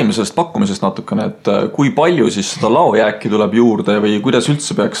 Aga räägime sellest pakkumisest natukene, et kui palju siis seda laojääki tuleb juurde või kuidas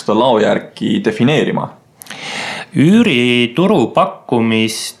üldse peaks seda laojääki defineerima? Üürituru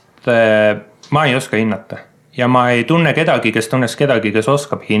pakkumist ma ei oska hinnata ja ma ei tunne kedagi, kes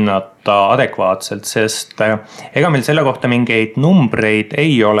oskab hinnata adekvaatselt, sest ega meil selle kohta mingeid numbreid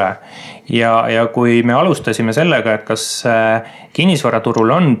ei ole. Ja kui me alustasime sellega, et kas kinnisvaraturul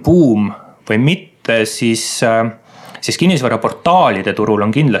on buum või mitte, siis kinnisvaraportaalide turul on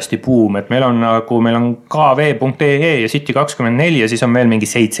kindlasti buum, et meil on kv.ee ja City24 ja siis on veel mingi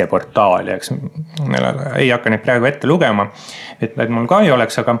 7 portaali, eks ei hakka neid praegu ette lugema, et mul ka ei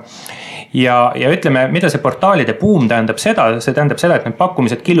oleks, aga ja ütleme, mida see portaalide buum tähendab seda, et need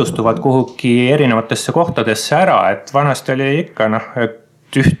pakkumised killustuvad kuhugi erinevatesse kohtadesse ära, et vanasti oli ikka et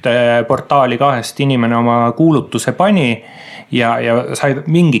ühte portaali 2 inimene oma kuulutuse pani ja sai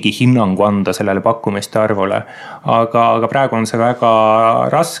mingigi hinnangu anda sellele pakkumiste arvule. Aga praegu on see väga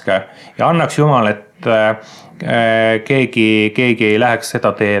raske ja annaks jumal, et keegi ei läheks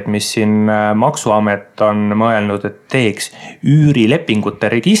seda teed, mis siin Maksuamet on mõelnud, et teeks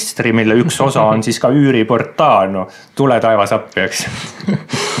üürilepingute registri, mille üks osa on siis ka üüriportaal. Tule taevas appi, eks.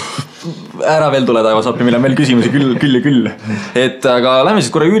 Ära veel tule taevas appi, meil on veel küsimusi küll. Et aga lähme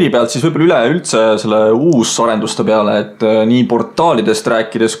siis korra üüri pealt siis võib-olla üleüldse selle uusarenduste peale, et nii portaalidest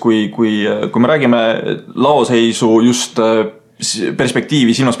rääkides, kui me räägime laoseisu just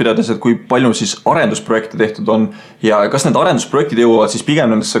perspektiivi silmas pidades, et kui palju siis arendusprojekte tehtud on ja kas need arendusprojektid jõuavad siis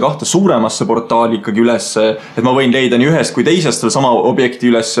pigem nendesse 2 suuremasse portaali ikkagi üles, et ma võin leida nii ühest kui teisest sama objekti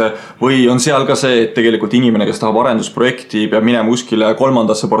üles või on seal ka see, et tegelikult inimene, kes tahab arendusprojekti, peab minema kuskile 3.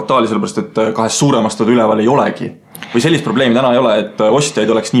 portaali, sellepärast et 2 suuremast üleval ei olegi. Või sellist probleemi täna ei ole, et ostjaid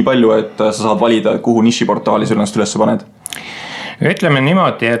oleks nii palju, et sa saad valida, kuhu nišiportaali sa ennast üles paned? Ütleme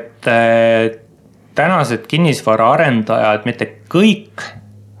niimoodi, et tänased kinnisvara arendajad, mitte kõik,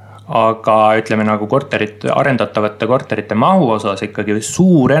 aga ütleme nagu arendatavate korterite mahu osas ikkagi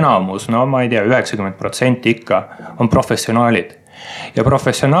suur enamus, ma ei tea, 90% ikka on professionaalid. Ja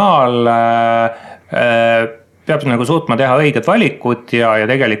professionaal peab nagu suutma teha õiged valikud ja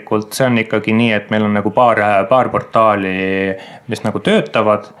tegelikult see on ikkagi nii, et meil on nagu paar portaali, mis nagu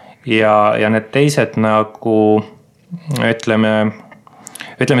töötavad ja need teised nagu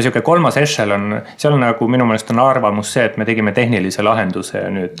ütleme siuke 3. ešelon, seal nagu minu meelest on arvamus see, et me tegime tehnilise lahenduse ja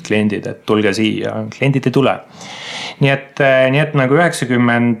nüüd kliendid, et tulge siia, kliendid ei tule. Nii et nagu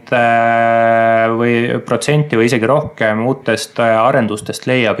 90% või isegi rohkem uutest arendustest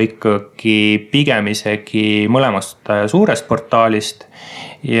leiab ikkagi pigem isegi mõlemast suurest portaalist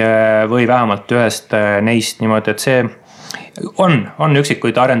või vähemalt ühest neist niimoodi, et see on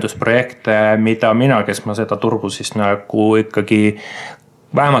üksikuid arendusprojekte, mida mina, kes ma seda turgu siis nagu ikkagi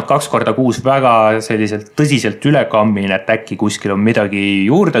vähemalt 2 korda kuus väga selliselt tõsiselt ülekammin, et äkki kuskil on midagi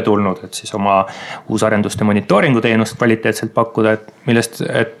juurde tulnud, et siis oma uusarenduste monitooringu teenust kvaliteetselt pakkuda,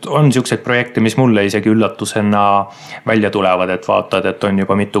 et on siukseid projekte, mis mulle isegi üllatusena välja tulevad, et vaatad, et on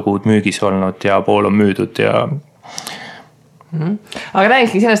juba mitu kuud müügis olnud ja pool on müüdud ja Aga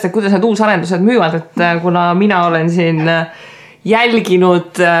räägikski sellest, et kuidas need uusarendused müüvad, et kuna mina olen siin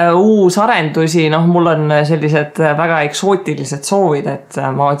jälginud uusarendusi, mul on sellised väga eksootilised soovid, et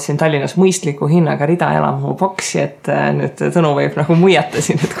ma otsin Tallinnas mõistliku hinnaga ridaelamu boksi, et nüüd Tõnu võib nagu muiata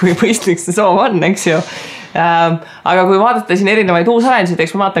siin, et kui mõistlik see soov on, eks ju. Aga kui vaadata siin erinevaid uusarendusi,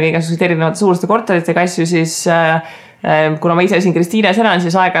 eks ma vaatan igasugused erinevate suurste korteritega asju, siis kuna ma ise siin Kristiines elan,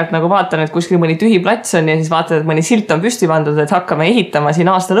 siis aeg-ajalt nagu vaatan, et kuskil mõni tühi plats on ja siis vaatan, et mõni silt on püsti pandud, et hakkame ehitama siin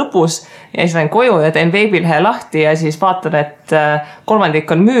aasta lõpus ja siis lähen koju ja teen veebilehe lahti ja siis vaatan, et kolmandik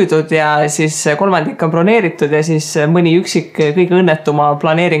on müüdud ja siis kolmandik on broneeritud ja siis mõni üksik kõige õnnetuma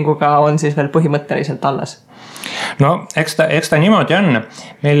planeeringuga on siis veel põhimõtteliselt alles. No eks ta niimoodi on.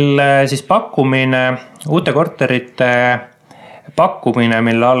 Meil siis pakkumine, uute korterite pakkumine,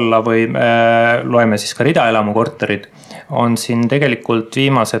 mille alla või loeme siis ka ridaelamu korterid, on siin tegelikult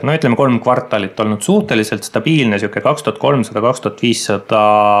viimased, ütleme 3 kvartalit olnud suhteliselt stabiilne, siuke 2300-2500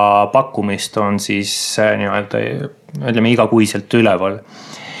 pakkumist on siis ütleme igakuiselt üleval.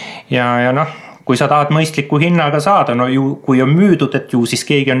 Ja kui sa tahad mõistliku hinnaga saada, kui on müüdud, et ju siis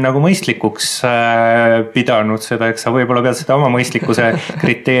keegi on nagu mõistlikuks pidanud seda, eks sa võib-olla pead seda oma mõistlikkuse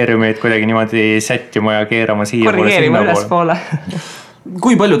kriteeriumeid kuidagi niimoodi sättima ja keerama siia korrigeerima ülespoole.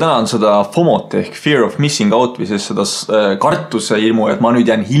 Kui palju täna on seda FOMOt ehk fear of missing out või siis seda kartuse ilmu, et ma nüüd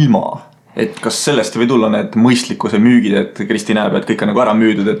jään ilma? Et kas sellest või tulla need mõistlikkuse müügid, et Kristi näeb, et kõik on nagu ära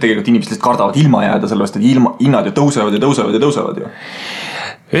müüdud, et tegelikult inimesed kardavad ilma jääda, sellepärast, et hinnad ju tõusevad ju.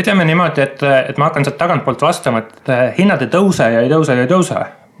 Ütleme niimoodi, et ma hakkan sealt tagantpoolt vastama, et hinnad ei tõuse ja ei tõuse.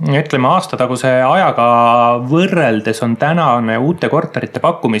 Ütleme aastataguse ajaga võrreldes on tänane uute korterite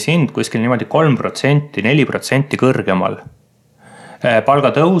pakkumishind kuskil niimoodi 3%, 4% kõrgemal.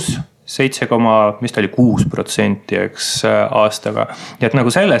 Palgatõus 7,6% aastaga. Ja et nagu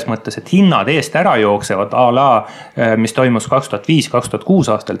selles mõttes, et hinnad eest ära jooksevad a la, mis toimus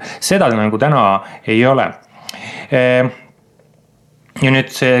 2005-2006 aastal, seda nagu täna ei ole. Ja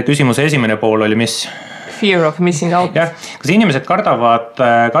nüüd see küsimuse esimene pool oli mis? Fear of missing out. Jah, kas inimesed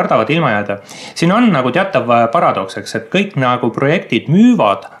kardavad ilma jääda? Siin on nagu teatav paradokseks, et kõik nagu projektid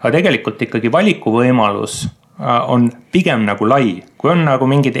müüvad, aga tegelikult ikkagi valikuvõimalus on pigem nagu lai. Kui on nagu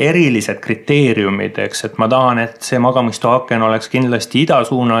mingid erilised kriteeriumid, eks, et ma tahan, et see magamistoaken oleks kindlasti ida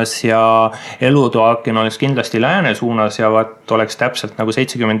suunas ja elutoaken oleks kindlasti lääne suunas ja oleks täpselt nagu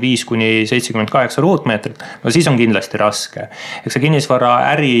 75-78 ruutmeetrit, no siis on kindlasti raske. Eks see kinnisvara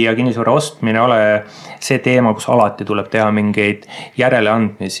äri ja kinnisvara ostmine ole see teema, kus alati tuleb teha mingeid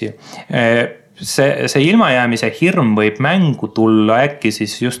järeleandmisi. See ilmajäämise hirm võib mängu tulla äkki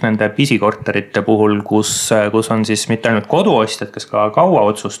siis just nende pisikorterite puhul, kus on siis mitte ainult koduostjad, kes ka kaua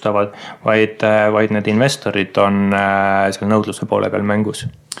otsustavad, vaid need investorid on seal nõudluse poole peal mängus.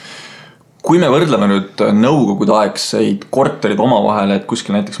 Kui me võrdleme nüüd nõukogude aegseid korterid omavahel, et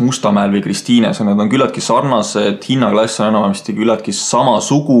kuskil näiteks Mustamäel või Kristiines, need on küllaltki sarnased, hinnaklass on enamasti küllaltki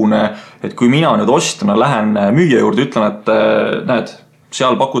samasugune, et kui mina nüüd ostjana lähen müüja juurde, ütlen, et näed,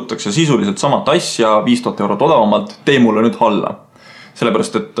 seal pakutakse sisuliselt samat asja 5000 eurot odavamalt, tee mulle nüüd alla.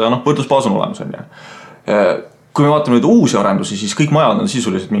 Sellepärast, et võrdlusbaas on olemas. Kui me vaatame nüüd uusi arendusi, siis kõik majad on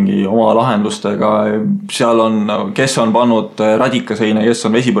sisuliselt mingi oma lahendustega. Seal on, kes on pannud radikaseine, kes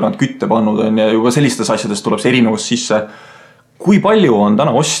on vesipõrnad kütte pannud ja juba sellistes asjades tuleb see erinevus sisse. Kui palju on täna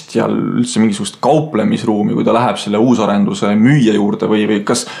ostjal üldse mingisugust kauplemisruumi, kui ta läheb selle uusarenduse müüja juurde või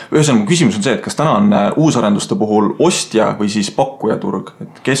kas, ühesõnaga küsimus on see, et kas täna on uusarenduste puhul ostja või siis pakkuja turg,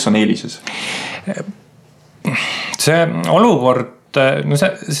 et kes on eelises? See olukord,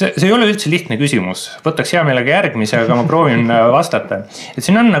 see ei ole üldse lihtne küsimus, võtaks hea meelega järgmise, aga ma proovin vastata. Et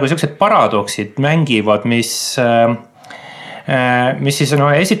siin on nagu sellised paradoksid mängivad, mis siis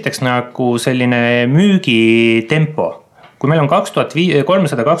esiteks nagu selline müügitempo. Kui meil on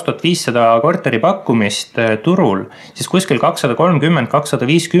 300-2500 korteri pakkumist turul, siis kuskil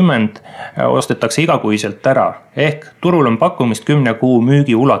 230-250 ostetakse igakuiselt ära. Ehk turul on pakkumist 10 kuu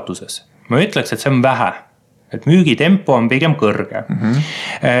müügi ulatuses. Ma ütleks, et see on vähe. Et müügitempo on pigem kõrge.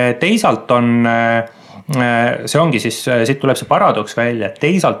 Teisalt on, see ongi siis, siit tuleb see paradoks välja, et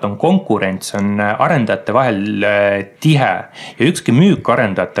teisalt on konkurents on arendajate vahel tihe ja ükski müük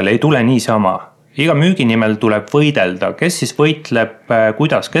arendajatele ei tule niisama. Iga müügi nimel tuleb võidelda, kes siis võitleb,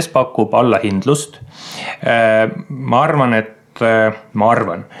 kuidas, kes pakub allahindlust. Ma arvan, et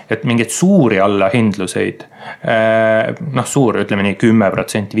mingeid suuri allahindluseid, suur, ütleme nii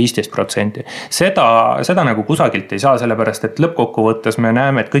 10%, 15%, seda nagu kusagilt ei saa, sellepärast, et lõppkokkuvõttes me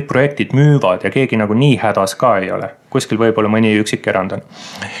näeme, et kõik projektid müüvad ja keegi nagu nii hädas ka ei ole. Kuskil võib-olla mõni üksik erand on.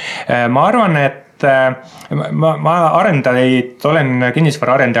 Ma arvan, et ma arendajaid olen,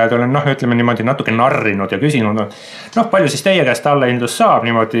 kinnisvaraarendajad olen ütleme niimoodi natuke narrinud ja küsinud, palju siis teie käest allahindlust saab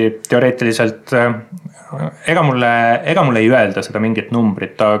niimoodi teoreetiliselt. Ega mulle ei öelda seda mingit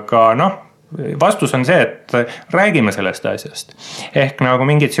numbrit, aga vastus on see, et räägime sellest asjast. Ehk nagu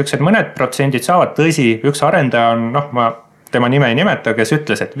mingid siuksed mõned protsendid saavad, tõsi, üks arendaja on, ma tema nime ei nimeta, kes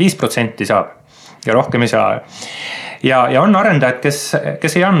ütles, et 5% saab ja rohkem ei saa. Ja on arendajad,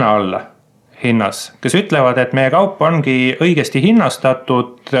 kes ei anna alla hinnas, kes ütlevad, et meie kaup ongi õigesti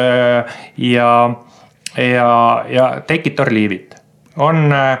hinnastatud ja take it or leave it.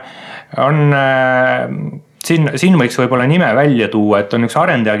 Siin võiks võib-olla nime välja tuua, et on üks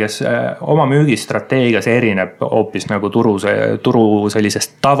arendaja, kes oma müügistrateegias erineb hoopis nagu turu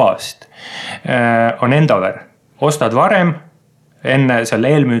sellisest tavast. On Endover. Ostad varem, enne selle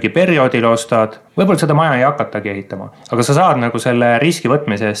eelmüügi perioodil ostad, võib-olla seda maja ei hakatagi ehitama, aga sa saad nagu selle riski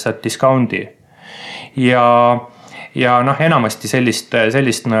võtmise eest saad discount'i. Ja enamasti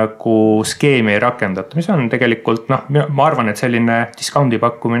sellist nagu skeemi ei rakendata, mis on tegelikult, ma arvan, et selline discount'i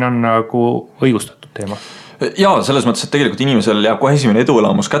pakkumine on nagu õigustatud teema. Jaa, selles mõttes, et tegelikult inimesel jääb kohe esimene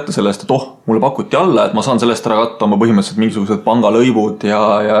eduelamus kätte sellest, et mulle pakuti alla, et ma saan sellest ära katta oma põhimõtteliselt mingisugused pangalõivud ja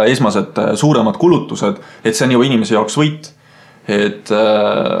esmased suuremad kulutused, et see on juba inimese jaoks võit. Et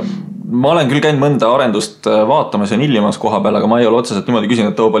ma olen küll käinud mõnda arendust vaatamas ja nillimas koha peal, aga ma ei ole otseselt niimoodi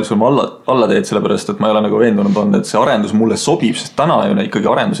küsinud, et palju sul ma alla teed, sellepärast, et ma ei ole nagu veendunud olnud, et see arendus mulle sobib, sest täna ju ikkagi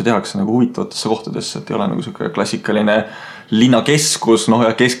arendusi tehakse nagu huvitavatesse kohtadesse, et ei ole nagu selline klassikaline linnakeskus,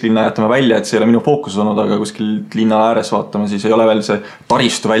 ja kesklinna jätame välja, et see ei ole minu fookuses olnud, aga kuskil linna ääres vaatame, siis ei ole veel see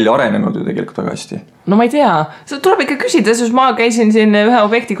taristu välja arenenud ju tegelikult väga hästi. No ma ei tea, seda tuleb ikka küsida, sest ma käisin siin ühe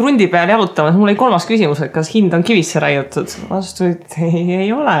objekti krundi peal jalutamas, mul oli 3. küsimus, et kas hind on kivisse raiutud. Vastu, et ei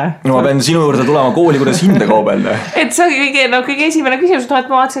ole. No ma pean sinu juurde tulema kooli, kuidas hinde kaubelda. Et see on kõige esimene küsimus,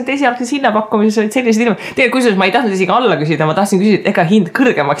 et ma vaatasin, et esialgses hinnapakkumises olid sellised inimesed. Tegelikult kusjuures ma ei tahtnud isegi alla küsida, ma tahtsin küsida, et ega hind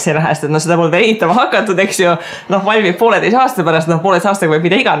kõrgemaks ei lähe, sest seda pole ehitama hakatud, eks ju. Valmib 1,5 aasta pärast, 1,5 aastaga võib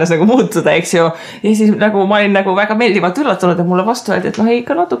mida iganes nagu muutuda, eks ju. Ja siis nagu ma olin nagu väga meeldivalt üllatunud, et mulle vastu öeldi, et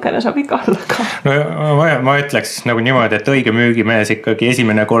ikka natukene saab ikka alla ka. Ma ütleks nagu niimoodi, et õige müügimees ikkagi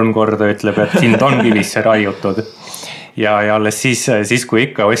esimene 3 korda ütleb, et hind on kivisse raiutud. Ja alles siis, kui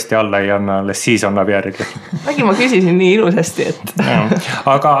ikka osti alla ei anna, alles siis annab järgi. Äkki ma küsisin nii ilusasti, et...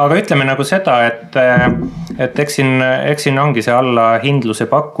 Aga ütleme nagu seda, et eks siin ongi see allahindluse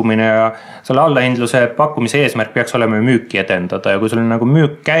pakkumine ja selle allahindluse pakkumise eesmärk peaks olema müüki edendada ja kui sul nagu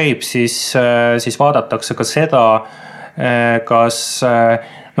müük käib, siis vaadatakse ka seda, kas...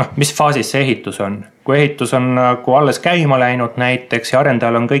 mis faasis see ehitus on? Kui ehitus on nagu alles käima läinud näiteks ja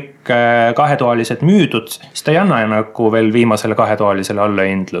arendajal on kõik 2-toalised müüdud, siis ta ei anna nagu veel viimasele 2-toalisele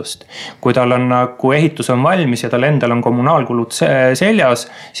allahindlust. Kui tal on nagu ehitus on valmis ja tal endal on kommunaalkulud seljas,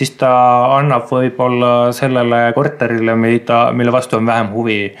 siis ta annab võib-olla sellele korterile, mille vastu on vähem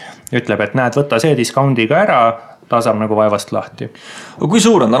huvi, ütleb, et näed, võta see discountiga ära, ta saab nagu vaevast lahti. Kui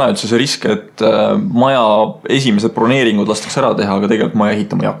suur on täna üldse see risk, et maja esimesed broneeringud lastakse ära teha, aga tegelikult maja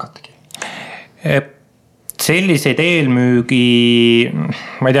ehitama ei hakatagi? Selliseid eelmüügi,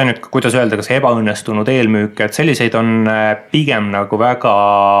 ma ei tea nüüd, kuidas öelda, kas ebaõnnestunud eelmüüke, et selliseid on pigem nagu väga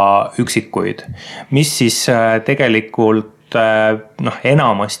üksikuid, mis siis tegelikult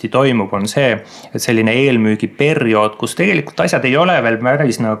enamasti toimub on see, et selline eelmüügi periood, kus tegelikult asjad ei ole veel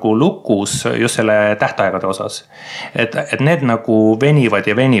päris nagu lukus just selle tähtaegade osas. Et need nagu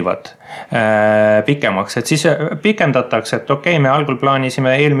venivad ja venivad pikemaks, et siis pikendatakse, et okei, me algul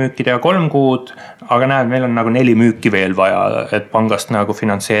plaanisime eelmüüki teha 3 kuud, aga näed, meil on nagu 4 müüki veel vaja, et pangast nagu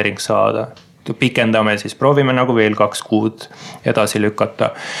finantseering saada. Pikendame, siis proovime nagu veel 2 kuud edasi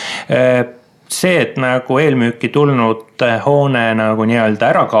lükata. See, et nagu eelmüüki tulnud hoone nagu nii-öelda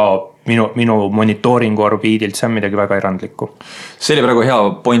ära kaob minu monitooringu orbiidilt, see on midagi väga erandlikku. See oli praegu hea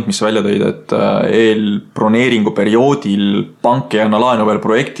point, mis sa välja tõid, et eelbroneeringu perioodil pank ei anna laenu veel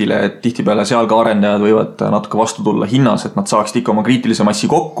projektile, et tihtipeale seal ka arendajad võivad natuke vastu tulla hinnas, et nad saaksid ikka oma kriitilise massi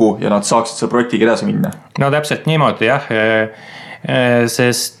kokku ja nad saaksid selle projektiga edasi minna. No täpselt niimoodi jah,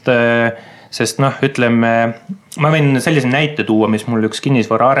 sest ütleme, ma võin sellise näite tuua, mis mul üks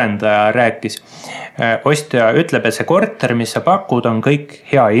kinnisvaraarendaja rääkis. Ostja ütleb, et see korter, mis sa pakud, on kõik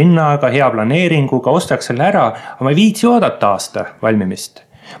hea hinnaga, hea planeeringuga, ostaks selle ära, aga ma ei viitsi oodata aasta valmimist.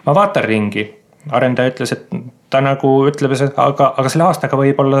 Ma vaatan ringi. Arendaja ütles, et ta nagu ütleb, et aga selle aastaga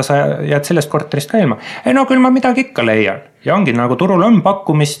võib-olla sa jääd sellest korterist ka ilma. Ei no küll ma midagi ikka leian. Ja ongi nagu turul on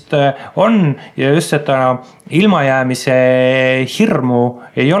pakkumist on ja just seda ilmajäämise hirmu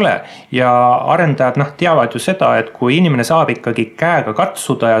ei ole. Ja arendajad teavad ju seda, et kui inimene saab ikkagi käega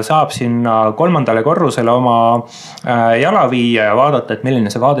katsuda ja saab sinna 3. korrusele oma jala viia ja vaadata, et milline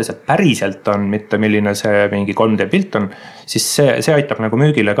see vaade seal päriselt on, mitte milline see mingi 3D pilt on, siis see aitab nagu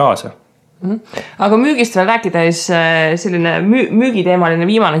müügile kaasa. Aga müügist veel rääkides selline müügiteemaline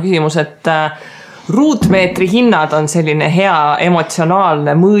viimane küsimus, et ruutmeetri hinnad on selline hea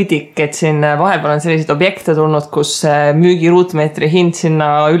emotsionaalne mõõdik, et siin vahepeal on selliseid objekte tulnud, kus müügi ruutmeetri hind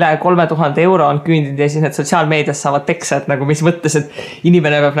sinna üle 3000 euro on küündid ja siis need sotsiaalmeedias saavad peksa, et nagu mis mõttes, et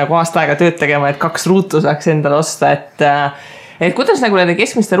inimene peab nagu aasta aega tööd tegema, et 2 ruutu saaks endale osta, et kuidas nagu nende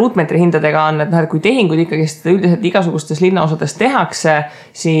keskmiste ruutmeetri hindadega on, et kui tehingud ikkagi üldiselt igasugustes linnaosades tehakse,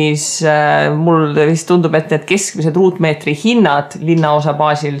 siis mul vist tundub, et need keskmised ruutmeetri hinnad linnaosa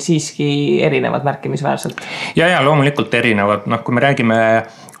baasil siiski erinevad märkimisväärselt. Ja loomulikult erinevad. Kui me räägime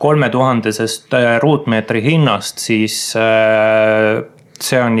 3000-sest ruutmeetri hinnast, siis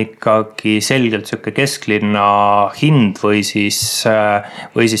see on ikkagi selgelt siuke kesklinna hind või siis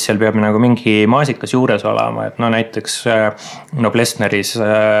seal peab nagu mingi maasikas juures olema, et näiteks Plessneris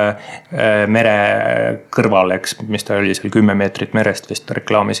mere kõrval, eks, mis ta oli seal 10 meetrit merest vist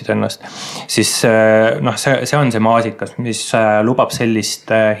reklaamisid ennast, siis see on see maasikas, mis lubab sellist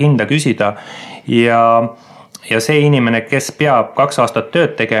hinda küsida ja see inimene, kes peab 2 aastat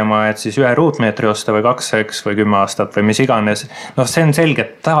tööd tegema, et siis 1 ruutmeetri osta või 2 või 10 aastat või mis iganes, see on selge,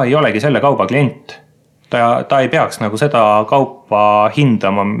 et ta ei olegi selle kauba klient. Ta ei peaks nagu seda kaupa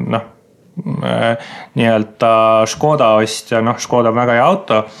hindama, nii-öelda Škoda ostja, Škoda on väga hea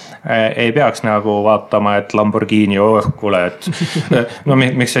auto, ei peaks nagu vaatama, et Lamborghini, kuule, et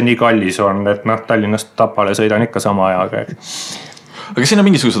miks see nii kallis on, et Tallinnast Tapale sõidan ikka sama ajaga, Aga siin on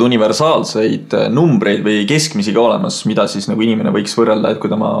mingisugused universaalseid numbreid või keskmisi ka olemas, mida siis nagu inimene võiks võrrelda, et kui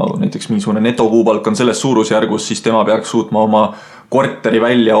tema näiteks mingisugune netokuupalk on selles suurusjärgus, siis tema peaks suutma oma korteri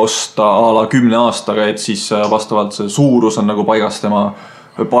välja osta a la 10 aastaga, et siis vastavalt see suurus on nagu paigas tema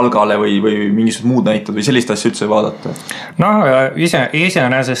palgale või mingisugused muud näited või sellist asja üldse vaadata?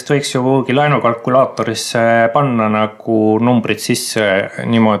 Iseenesest võiks ju kuhugi laenukalkulaatorisse panna nagu numbrid sisse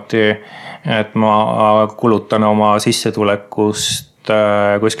niimoodi, et ma kulutan oma sissetulekust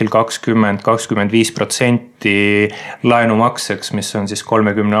kuskil 20-25% laenumakseks, mis on siis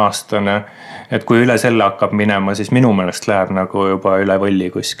 30-aastane. Et kui üle selle hakkab minema, siis minu meelest läheb nagu juba üle võlli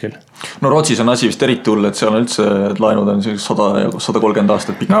kuskil. No Rootsis on asi vist eriti hull, et seal on üldse laenud on 130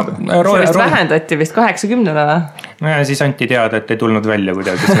 aastat pikad. Sellest vähendati vist 80-le või? Ja siis anti teada, et ei tulnud välja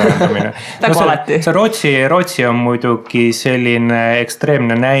kuidagi see vähendamine. Nagu alati. Rootsi on muidugi selline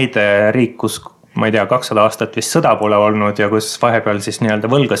ekstreemne näide riik, kus ma ei tea, 200 aastat vist sõda pole olnud ja kus vahepeal siis nii-öelda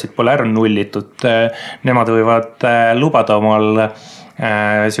võlgasid pole ära nullitud. Nemad võivad lubada omal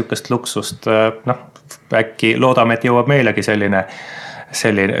sihukest luksust, äkki loodame, et jõuab meilegi selline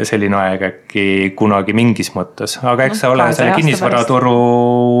aeg äkki kunagi mingis mõttes, aga eks sa ole selle kinnisvaraturu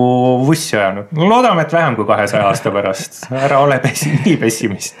vussi ajanud. Loodame, et vähem kui 200 aasta pärast, ära ole nii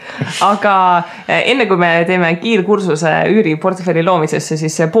pessimist. Aga enne kui me teeme kiirkursuse üüriportfelli loomisesse,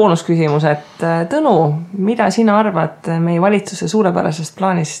 siis see boonusküsimus, et Tõnu, mida sina arvad meie valitsuse suurepärasest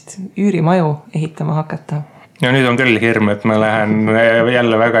plaanist üürimaju ehitama hakata? Ja nüüd on küll hirm, et ma lähen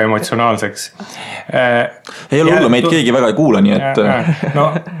jälle väga emotsionaalseks. Ei ole hullu, meid keegi väga ei kuula, nii et...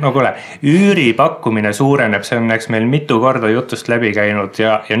 No kuule, üüri pakkumine suureneb, see on eks meil mitu korda jutust läbi käinud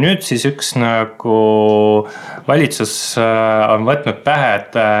ja nüüd siis üks nagu valitsus on võtnud pähe,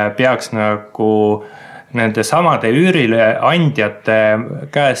 et peaks nagu nende samade üürile andjate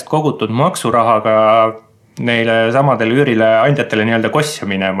käest kogutud maksurahaga neile samadele üürile andjatele nii-öelda kosja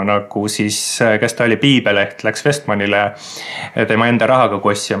minema, nagu siis, kes ta oli Piibeleht, läks Vestmanile tema enda rahaga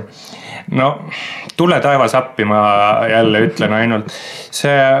kosja. No, tule taevas appi, ma jälle ütlen ainult.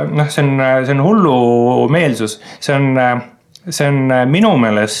 See on hullu meelsus. See on minu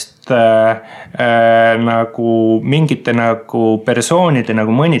meelest nagu mingite nagu persoonide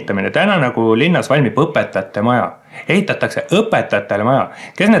nagu mõnitamine. Täna nagu linnas valmib õpetajate maja. Ehitatakse õpetajatele maja.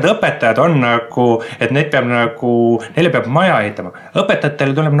 Kes need õpetajad on nagu, et neile peab maja ehitama.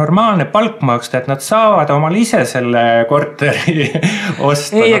 Õpetajatele tuleb normaalne palk maksta, et nad saavad omal ise selle korteri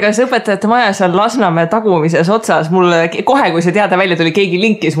osta. Ei, aga see õpetajate maja seal Lasnamäe tagumises otsas, mul kohe, kui see teada välja tuli, keegi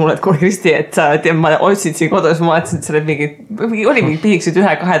linkis mulle, et kuule Kristi, et ma otsid siin kodus, ma vaatasin, et seal oli mingi pihiksed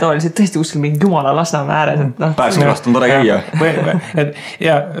 1-2 toolisid, tõesti kuskil mingi jumala Lasnamäe ääres. Pääskrast on tore käia.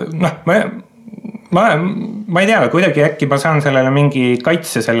 ma ei tea, kuidagi äkki ma saan sellele mingi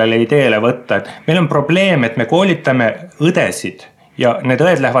kaitse sellele ideele võtta, et meil on probleem, et me koolitame õdesid ja need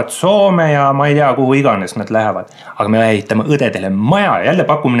õed lähevad Soome ja ma ei tea, kuhu iganes nad lähevad. Aga me ehitame õdedele maja ja jälle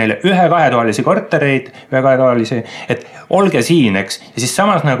pakume neile 1-2-toalisi kortereid, 1-2-toalisi, et olge siin, eks. Ja siis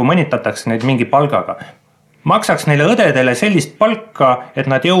samas nagu mõnitatakse neid mingi palgaga. Maksaks neile õdedele sellist palka, et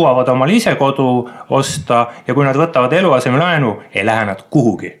nad jõuavad omal ise kodu osta ja kui nad võtavad eluasemelaenu, ei lähe nad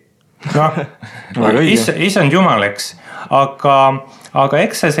kuhugi. Noh, issand jumal, eks. Aga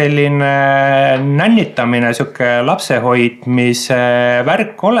eks see selline nännitamine, siuke lapsehoidmise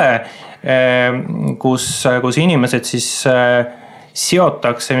värk ole, kus inimesed siis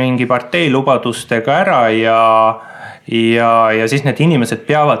seotakse mingi partei lubadustega ära ja siis need inimesed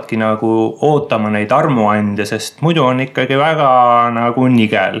peavadki nagu ootama neid armuandja, sest muidu on ikkagi väga nagu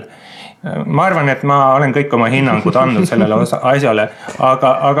nigel. Ma arvan, et ma olen kõik oma hinnangud andnud sellele asjale,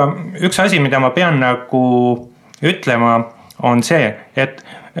 aga üks asi, mida ma pean nagu ütlema, on see, et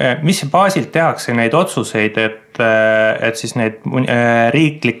mis baasilt tehakse neid otsuseid, et siis neid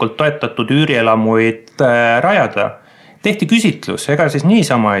riiklikult toetatud üürielamuid rajada. Tehti küsitlus, ega siis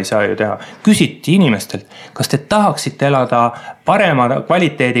niisama ei saa ju teha. Küsiti inimestelt, kas te tahaksite elada parema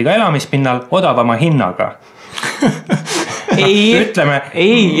kvaliteediga elamispinnal odavama hinnaga?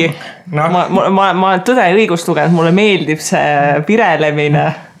 Ei. No. Ma tõde õigust lugenud, mulle meeldib see pirelemine.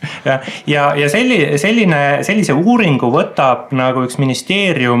 Ja sellise uuringu võtab nagu üks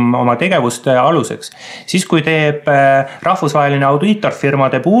ministeerium oma tegevuste aluseks. Siis kui teeb rahvusvaheline audiitorfirma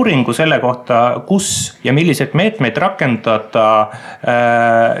teeb uuringu selle kohta, kus ja millised meetmeid rakendada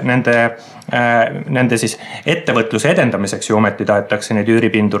nende siis ettevõtluse edendamiseks ju ometi tahetakse neid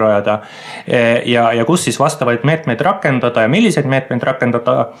üüripindu rajada ja kus siis vastavaid meetmeid rakendada ja milliseid meetmeid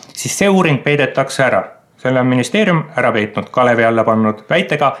rakendada, siis see uuring peidetakse ära. Selle on ministeerium ära peitnud, Kalevi alla pannud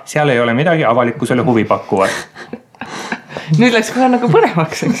väitega, seal ei ole midagi avalikkusele huvi pakkuvat. Nüüd läks kohe nagu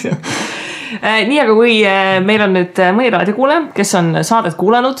põnevaks, eks ju. Nii, aga kui meil on nüüd mõni raadiokuulaja, kes on saadet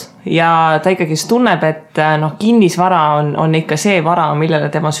kuulanud ja ta ikkagi tunneb, et kinnisvara on ikka see vara, millele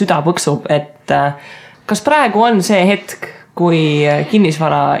tema süda põksub, et kas praegu on see hetk, kui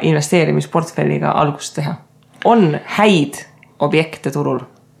kinnisvara investeerimisportfelliga algust teha? On häid objekte turul?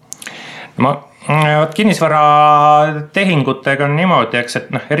 Kinnisvara tehingutega on niimoodi, eks,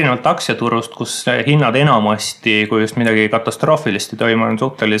 et erinevalt aktsiaturust, kus hinnad enamasti, kui just midagi katastroofilist ei toimu, on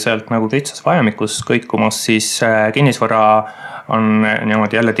suhteliselt nagu teitsas vajamikus kõikumas, siis kinnisvara on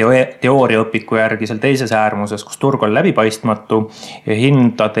niimoodi jälle teooriaõpiku järgi seal teises äärmuses, kus turg on läbipaistmatu ja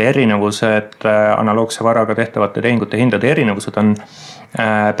hindade erinevused, analoogse varaga tehtavate tehingute hindade erinevused on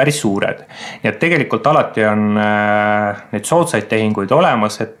päris suured. Nii et tegelikult alati on neid soodsaid tehinguid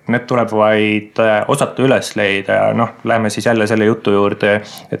olemas, et need tuleb vaid osata üles leida ja läheme siis jälle selle jutu juurde,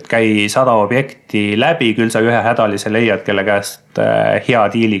 et käi 100 objekti läbi, küll sa ühe hädalise leiad, kelle käest hea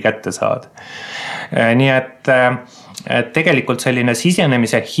diili kätte saad. Nii et tegelikult selline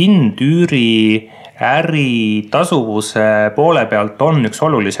sisenemise hind üüri äri tasuvuse poole pealt on üks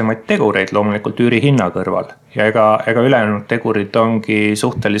olulisemaid tegureid loomulikult üüri hinna kõrval. Ja ega ülejäänud tegurid ongi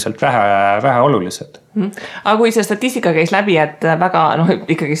suhteliselt vähe olulised. Aga kui see statistika käis läbi, et väga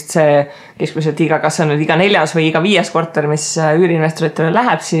ikkagist see keskmiselt kas on nüüd iga 4. või iga 5. korter, mis üüriinvestoritele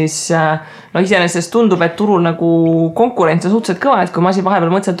läheb, siis iseenesest tundub, et turul nagu konkurents on suhteliselt kõva, et kui ma siin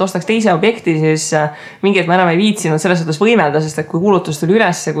vahepeal mõtlesin, et ostaks teise objekti, siis mingid ma enam ei viitsinud selles suhtes võimelda, sest et kui kuulutus tuli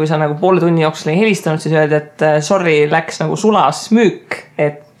üles, kui sa nagu poole tunni jooksul ei helistanud, siis öeldi, et sorry, läks nagu sulas müük,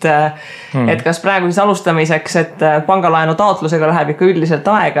 et kas praegu siis alustamiseks, et pangalaenu taotlusega läheb ikka üldiselt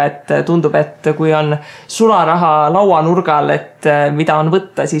aega, et tundub, et kui on sularaha lauanurgal, et mida on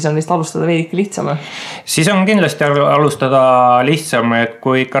võtta, siis on vist alustada veidike lihtsam. Siis on kindlasti alustada lihtsam, et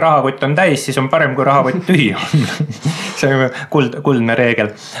kui ikka rahakott on täis, siis on parem, kui rahakott tühi on. See on kuldne reegel.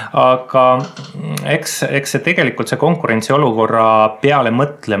 Aga eks see tegelikult see konkurentsi olukorra peale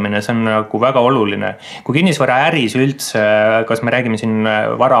mõtlemine, see on nagu väga oluline. Kui kinnisvara äris üldse, kas me räägime siin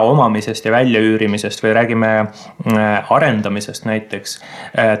vara omamisest ja väljaüürimisest või räägime arendamisest näiteks,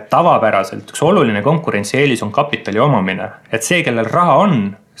 tavapäraselt üks oluline konkurentsieelis on kapitali omamine. Et see, kellel raha on,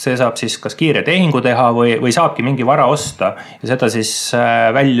 see saab siis kas kiire tehingu teha või saabki mingi vara osta ja seda siis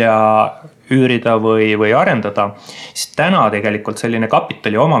välja üürida või arendada. Siis täna tegelikult selline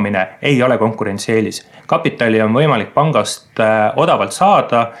kapitali omamine ei ole konkurentsieelis. Kapitali on võimalik pangast odavalt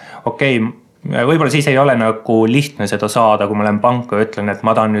saada, võib-olla siis ei ole nagu lihtne seda saada, kui ma lähen panka ja ütlen, et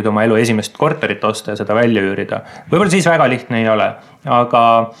ma tahan nüüd oma elu esimest korterit osta ja seda välja üürida. Võib-olla siis väga lihtne ei ole,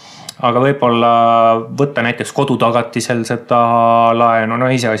 aga võib-olla võtta näiteks kodutagatisel seda laenu,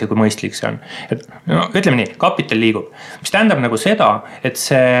 iseasi kui mõistlik see on. Et, ütleme nii, kapital liigub, mis tähendab nagu seda, et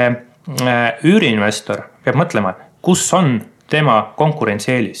see üüriinvestor peab mõtlema, kus on tema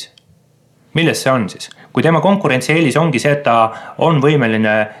konkurentsieelis. Milles see on siis? Kui tema konkurentsieelis ongi see, et ta on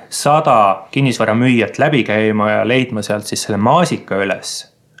võimeline 100 kinnisvara müüjat läbi käima ja leidma sealt siis selle maasika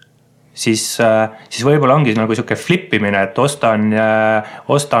üles, siis võib-olla ongi nagu siuke flippimine, et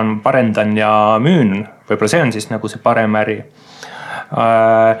ostan, parendan ja müün. Võib-olla see on siis nagu see parem äri.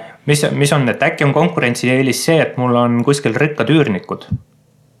 Mis on, et äkki on konkurentsieelis see, et mul on kuskil rikkad üürnikud.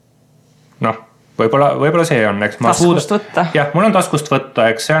 Võib-olla see on, eks taskust võtta. Jah, mul on taskust võtta,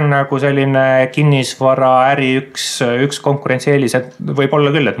 eks see on nagu selline kinnisvara äri üks konkurentsieelis, et võib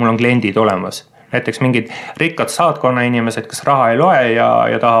olla küll, et mul on kliendid olemas. Näiteks mingid rikkad saatkonna inimesed, kes raha ei loe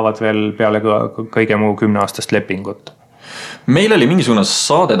ja tahavad veel peale kõige muu 10-aastast lepingut. Meil oli mingisugune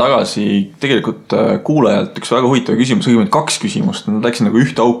saade tagasi tegelikult kuulajalt üks väga huvitav küsimus, õigemini 2 küsimust. Nad läksid nagu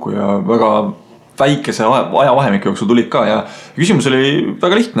ühte auku ja väga väikese ajavahemiku jooksul tulid ka ja küsimus oli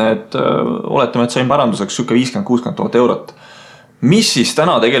väga lihtne, et oletame, et sain päranduseks 50-60 000 eurot. Mis siis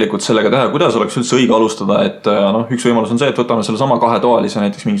täna tegelikult sellega teha, kuidas oleks üldse õige alustada, et üks võimalus on see, et võtame selle sama 2-toalise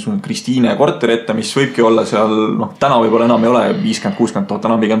näiteks mingisugune Kristiine korteri ette, mis võibki olla seal, täna võib-olla enam ei ole 50-60 000,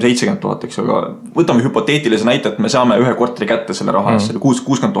 täna on pigem 70 000, eks, aga võtame hüpoteetilise näite, et me saame ühe korteri kätte selle raha, selle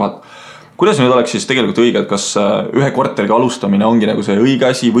 60 000. Kuidas nüüd oleks siis tegelikult õige, et kas ühe korteriga alustamine ongi nagu see õige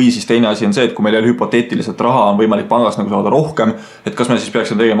asi või siis teine asi on see, et kui meil ei ole hüpoteetiliselt raha on võimalik pangast nagu saada rohkem, et kas me siis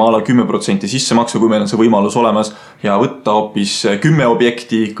peaksime tegema ala 10% sissemaksu, kui meil on see võimalus olemas ja võtta hoopis 10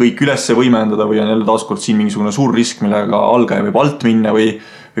 objekti, kõik ülesse võimendada või on jälle taaskord siin mingisugune suur risk, millega algaja võib alt minna või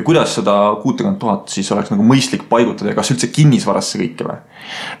kuidas seda 60 000 siis oleks nagu mõistlik paigutada ja kas üldse kinnisvarasse kõike või?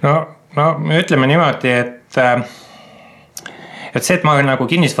 No ütleme niimoodi, et see, et ma nagu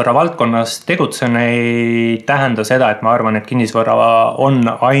kinnisvara valdkonnas tegutsen, ei tähenda seda, et ma arvan, et kinnisvara on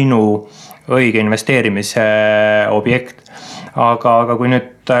ainu õige investeerimise objekt. Aga kui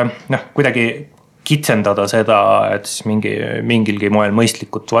nüüd kuidagi kitsendada seda, et siis mingilgi moel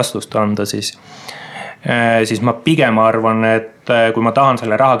mõistlikult vastust anda, siis ma pigem arvan, et kui ma tahan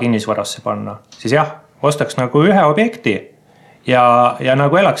selle raha kinnisvarasse panna, siis jah, ostaks nagu ühe objekti ja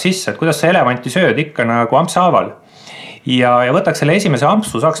nagu elaks sisse, et kuidas sa elevanti sööd ikka nagu ampshaaval. Ja võtaks selle esimese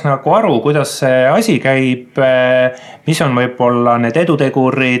ampsu, saaks nagu aru, kuidas see asi käib, mis on võib-olla need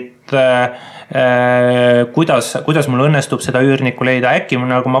edutegurid, kuidas mul õnnestub seda üürnikku leida. Äkki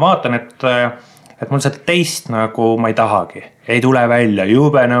nagu ma vaatan, et mul seda teist nagu ma ei tahagi, ei tule välja,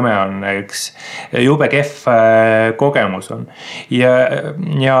 jube nõme on, eks, jube kehv kogemus on. Ja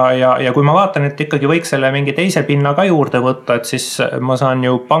kui ma vaatan, et ikkagi võiks selle mingi teise pinna ka juurde võtta, et siis ma saan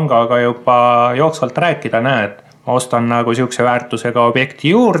ju pangaga juba jooksvalt rääkida, näed, ma ostan nagu siukse väärtusega objekti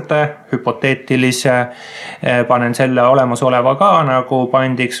juurde, hüpoteetilise, panen selle olemasoleva ka nagu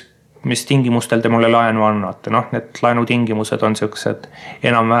pandiks, mis tingimustel te mulle laenu annate. Need laenu tingimused on siuksed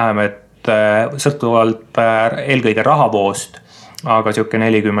enam-vähem, et sõltuvalt eelkõige rahavoost, aga siuke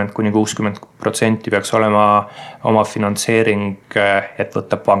 40-60% peaks olema oma finantseering, et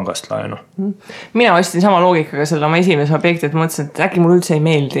võtta pangast laenu. Mina ostsin sama loogikaga selle oma esimese objekti, et mõtlesin, et äkki mulle üldse ei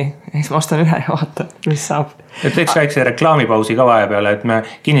meeldi. Eks ma ostan ühe ja vaatan, mis saab. Et teeks väikse reklaamipausi ka vahepeale, et me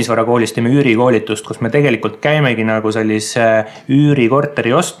kinnisvarakoolist teeme üürikoolitust, kus me tegelikult käimegi nagu sellise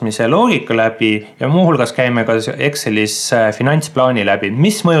üürikorteri ostmise loogika läbi ja muuhulgas käime ka Excelis finantsplaani läbi,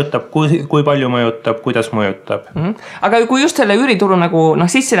 mis mõjutab, kui palju mõjutab, kuidas mõjutab. Aga kui just selle üürituru nagu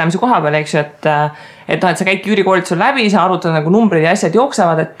sisselämise koha peal, eks ju, et sa käidki üürikoolitusel läbi, sa arutad nagu numbrid ja asjad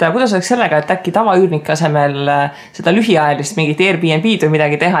jooksevad, et kuidas oleks sellega, et äkki tavaüürnike asemel seda lühiajalist mingit Airbnb-d või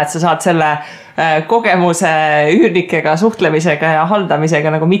midagi teha, et sa saad selle kogemuse üürnikega suhtlemisega ja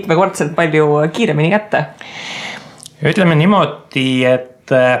haldamisega nagu mitmekordselt palju kiiremini kätte? Ütleme niimoodi,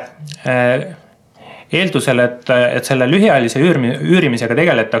 et eeldusel, et selle lühiajalise üürimisega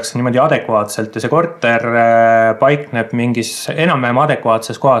tegeletakse niimoodi adekvaatselt ja see korter paikneb mingis enam-vähem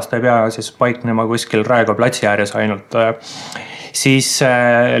adekvaatses kohas, ta ei pea siis paiknema kuskil Raekoja platsi ääres ainult, siis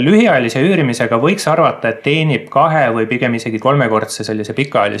lühiajalise üürimisega võiks arvata, et teenib 2 või pigem isegi 3-kordse sellise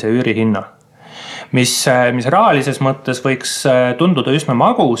pikaajalise üürihinna, mis rahalises mõttes võiks tunduda üsna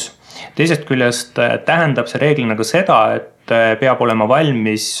magus. Teisest küljest tähendab see reeglina ka seda, et peab olema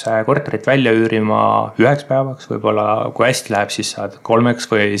valmis korterit välja üürima 1 päevaks, võib-olla kui hästi läheb, siis saad 3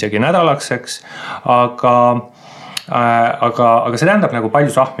 või isegi nädalakseks, aga see tähendab nagu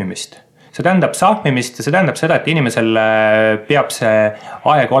palju sahmimist. See tähendab sahmimist ja see tähendab seda, et inimesel peab see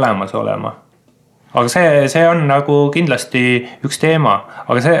aeg olemas olema. Aga see on nagu kindlasti üks teema,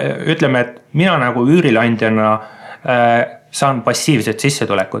 aga see ütleme, et mina nagu üürilandjana saan passiivset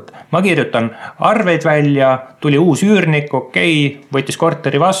sissetulekut. Ma kirjutan arveid välja, tuli uus üürnik, võttis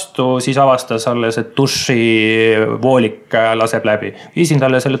korteri vastu, siis avastas alles, et dušivoolik laseb läbi. Viisin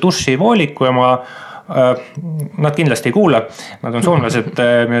talle selle dušivooliku ja nad kindlasti ei kuula. Nad on soomlased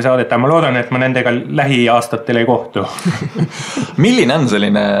meie saadet, ma loodan, et ma nendega lähiaastatel ei kohtu. Milline on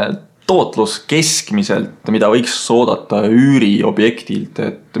selline tootlus keskmiselt, mida võiks oodata üüriobjektilt,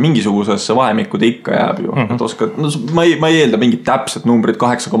 et mingisugusesse vahemikku ta ikka jääb ju. Et oskad, ma ei eelda mingit täpset numbrit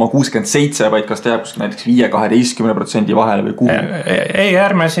 8,67, vaid kas ta jääb näiteks 5-12% vahele või kuhu? Ei,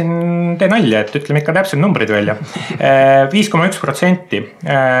 ärme siin tee nalja, et ütleme ikka täpsed numbrid välja. 5,1%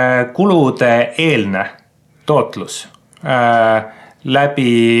 kulude eelne tootlus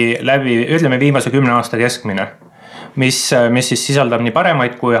läbi, ütleme viimase 10 aasta keskmine. Mis siis sisaldab nii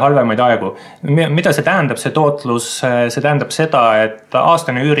paremaid kui halvemaid aegu. Mida see tähendab, see tootlus? See tähendab seda, et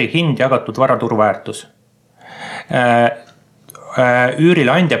aastane üüri hind jagatud vara turuväärtus.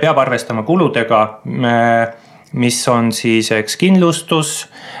 Üürileandja peab arvestama kuludega, mis on siis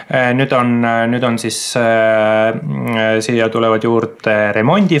kindlustus. Nüüd on siis siia tulevad juurde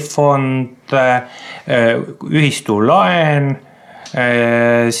remondifond, ühistulaen,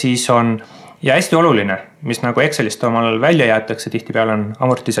 siis on ja hästi oluline, mis nagu Excelist omal välja jäetakse, tihtipeale on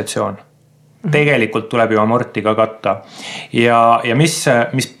amortisatsioon. Tegelikult tuleb ju amorti ka katta. Ja mis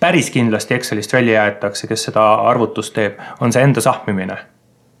päris kindlasti Excelist välja jäetakse, kes seda arvutust teeb, on see enda sahmimine.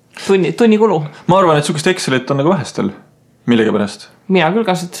 Tunni kulu. Ma arvan, et sukest Excelit on nagu vähestel. Millegi pärast? Mina küll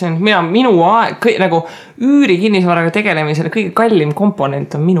kasutasin. Minu aeg, nagu üüri kinnisvaraga tegelemisele kõige kallim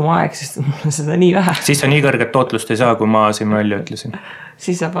komponent on minu aeg, sest mul on seda nii vähe. Siis sa nii kõrget tootlust ei saa, kui ma siin välja ütlesin.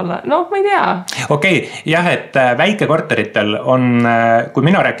 Siis saab olla, ma ei tea. Okei, jah, et väikekorteritel on, kui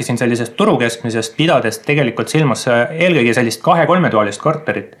mina rääkisin sellisest turukeskmisest, pidades tegelikult silmas eelkõige sellist 2-3 toalist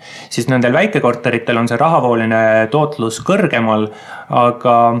korterit, siis nendel väikekorteritel on see rahavooline tootlus kõrgemal,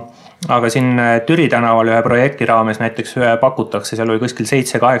 aga siin Türi tänaval ühe projekti raames näiteks pakutakse, seal oli kuskil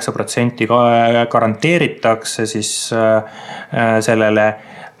 7-8% garanteeritakse siis sellele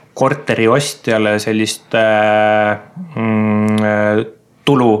korteri ostjale sellist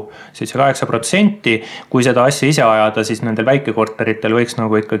tulu 7-8%. Kui seda asja ise ajada, siis nendel väikekorteritel võiks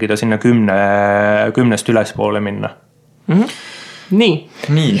nagu ikkagi ta sinna 10-st ülespoole minna.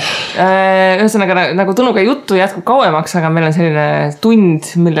 Nii. Ühesõnaga nagu Tõnuga juttu jätkub kauemaks, aga meil on selline tund,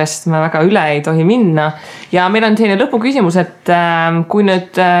 millest me väga üle ei tohi minna. Ja meil on selline lõpuküsimus, et kui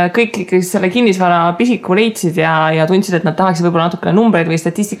nüüd kõik selle kinnisvara pisiku leidsid ja tundsid, et nad tahaksid võib-olla natukene numbreid või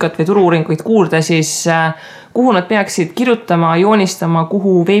statistikat või turu-uuringuid kuulda, siis kuhu nad peaksid kirjutama, joonistama,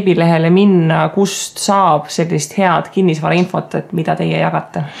 kuhu veebilehele minna, kust saab sellist head kinnisvarainfot, et mida teie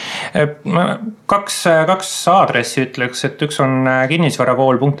jagate? Kaks aadressi ütleks, et üks on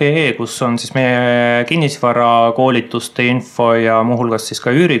kinnisvarakool.ee, kus on siis meie kinnisvarakoolituste info ja muuhulgas siis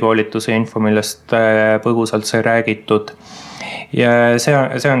ka üürikoolituse info, millest põgusalt sai räägitud. Ja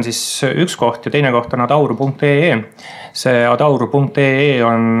see on siis üks koht ja teine koht on adauru.ee. See adauru.ee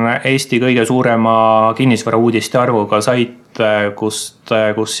on Eesti kõige suurema kinnisvara uudiste arvuga sait,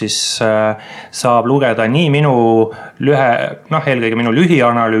 kus siis saab lugeda nii minu eelkõige minu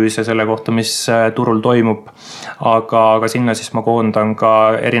lühianalüüse selle kohta, mis turul toimub, aga sinna siis ma koondan ka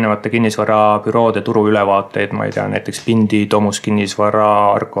erinevate kinnisvarabüroode turuülevaateid, ma ei tea, näiteks Pindi, Domus kinnisvara,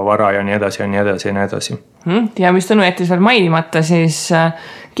 Arko vara ja nii edasi ja nii edasi ja nii edasi. Ja mis Tõnu jättis veel mainimata, siis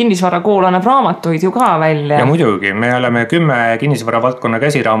kinnisvarakool annab raamatuid ju ka välja. Ja muidugi, me oleme 10 kinnisvara valdkonna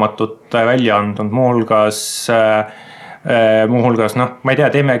käsiraamatut välja andnud, muuhulgas, ma ei tea,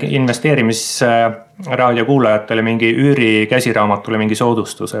 teeme investeerimisraadio kuulajatele mingi üüri käsiraamatule mingi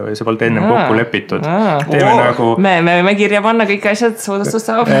soodustuse või see polnud ennem kokku lepitud. Me võime kirja panna kõik asjad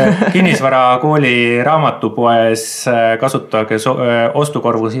soodustust saab. Kinnisvarakooli raamatupoes kasutage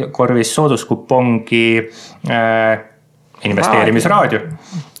ostukorvis sooduskupongi investeerimisraadio.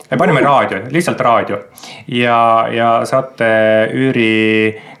 Paneme raadio, lihtsalt raadio ja saate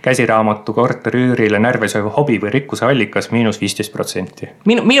üüri käsiraamatu korteriüürile närvesööv hobi või rikkuse allikas -15%.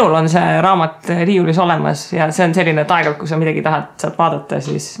 Minul on see raamat riiulis olemas ja see on selline aeg, kui sa midagi tahad saad vaadata,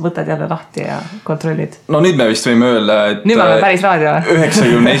 siis võtad jälle lahti ja kontrollid. No nüüd me vist võime öelda, et nüüd me oleme päris raadio.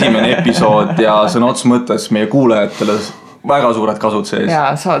 91. episood ja sõna otsa mõttes meie kuulajatele väga suured kasud sees.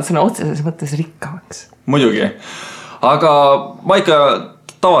 Ja saad sõna otseses mõttes rikkamaks. Muidugi, aga ma ikka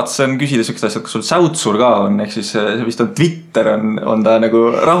tavatsen küsida sellist asja, kas sul Säutsur ka on, ehk siis see vist on Twitter, on ta nagu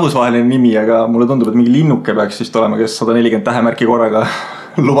rahvusvaheline nimi, aga mulle tundub, et mingi linnuke peaks vist olema, kes 140 tähemärki korraga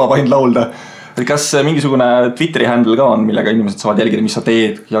lubab ainult laulda. Kas mingisugune Twitteri handle ka on, millega inimesed saavad jälgida, mis sa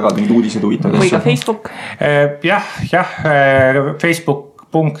teed, jagad mingid uudised huvitavad? Või ka Facebook? Jah,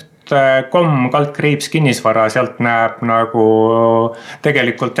 Facebook .com/kaldkriips kinnisvara, sealt näeb nagu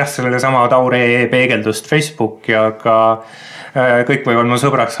tegelikult jah, sellele sama Taure peegeldust Facebooki, aga kõik võivad mu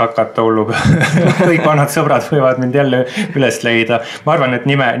sõbraks hakata hulluga. Kõik vanad sõbrad võivad mind jälle üles leida. Ma arvan, et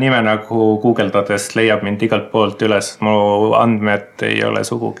nime nagu guugeldades leiab mind igalt poolt üles. Mu andmed ei ole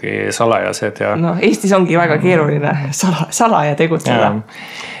sugugi salajased. Ja... No, Eestis ongi väga keeruline salaja tegutseda.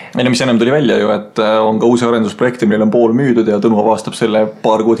 Ei, mis ennem tuli välja ju, et on ka uusi arendusprojekte, millel on pool müüdud ja Tõnu avastab selle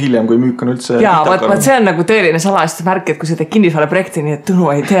paar kuud hiljem, kui müük on üldse... Jaa, vaat see on nagu tõeline salajast värk, et kui sa teed kinnisvara projekti, nii et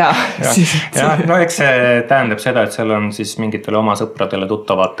Tõnu ei tea. No eks see tähendab seda, et seal on siis mingitele oma sõpradele,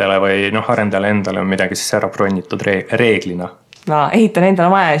 tuttavatele või arendajale endale on midagi siis ära bronnitud reeglina. No, ehitan endale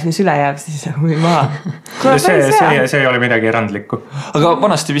maja ja siis mis üle jääb, siis või maha. See ei ole midagi erandlikku. Aga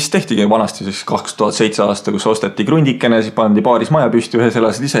vanasti vist tehtigi siis 2007 aasta, kus osteti krundikene, siis pandi paaris maja püsti, ühes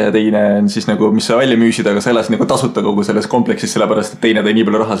elasid ise ja teine siis nagu, mis sa välja müüsid, aga sa elasid nagu tasuta kogu selles kompleksis, sellepärast et teine tõi nii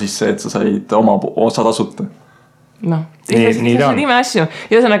palju raha sisse, et sa said oma osa tasuta. Noh, ime asju.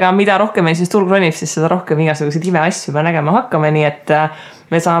 Ühesõnaga, mida rohkem meil siis turg ronib, siis seda rohkem igasuguseid ime asju me nägema hakkame, nii et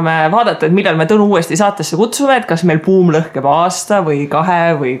me saame vaadata, et millal me Tõnu uuesti saatesse kutsume, et kas meil buum lõhkeb aasta või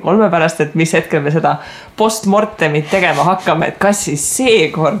 2 või 3 pärast, et mis hetkel me seda postmortemit tegema hakkame, et kas siis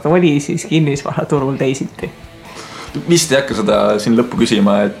seekord oli siis kinnisvaraturul teisiti. Vist ei hakka seda siin lõppu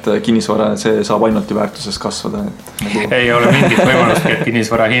küsima, et kinnisvara see saab ainult ju väärtuses kasvada. Nagu... Ei ole mingit võimalust, et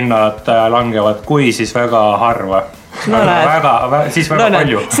kinnisvara hinnad langevad, kui siis väga harva. Siis väga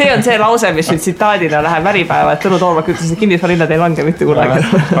palju. See on see lause, mis nüüd tsitaadina läheb väripäeva, et Tõnu Toolmak ütles, et kinnisvara hinnad ei lange mitte kunagi.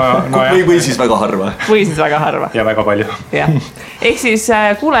 Või siis väga harva. Või siis väga harva. Ja väga palju. Ehk siis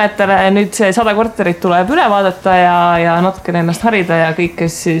kuulajatele nüüd see 100 korterit tuleb üle vaadata ja natukene ennast harida ja kõik,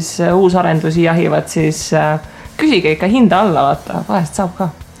 kes siis uusarendusi jahivad, siis küsige ikka hinda alla, vaata, vahest saab ka.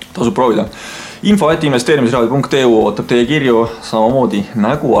 Tasub proovida. info@investeerimisraadio.eu ootab teie kirju samamoodi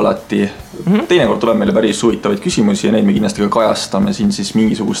nagu alati. Teinekord tuleb meile päris huvitavaid küsimusi ja neid me kindlasti ka kajastame siin siis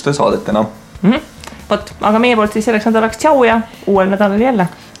mingisuguste saadetena. Võt, aga meie poolt siis selleks nädalaks tšau ja uuel nädalal jälle.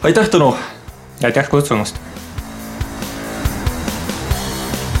 Aitäh, Tõnu! Aitäh kutsumast!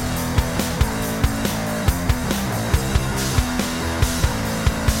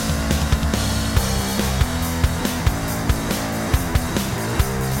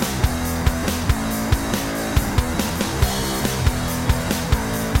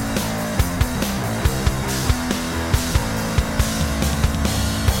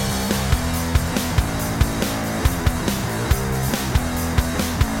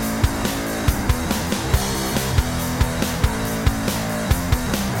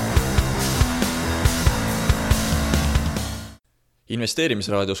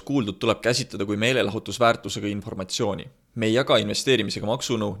 Investeerimisraadios kuuldud tuleb käsitleda kui meelelahutusväärtusega informatsiooni. Me ei jaga investeerimisega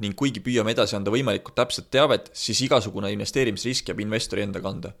maksunõu ning kuigi püüame edasi anda võimalikult täpset teavet, siis igasugune investeerimisrisk jääb investori enda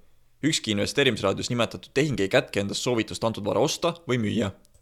kanda. Ükski investeerimisraadios nimetatud tehing ei kätke endast soovitust antud vara osta või müüa.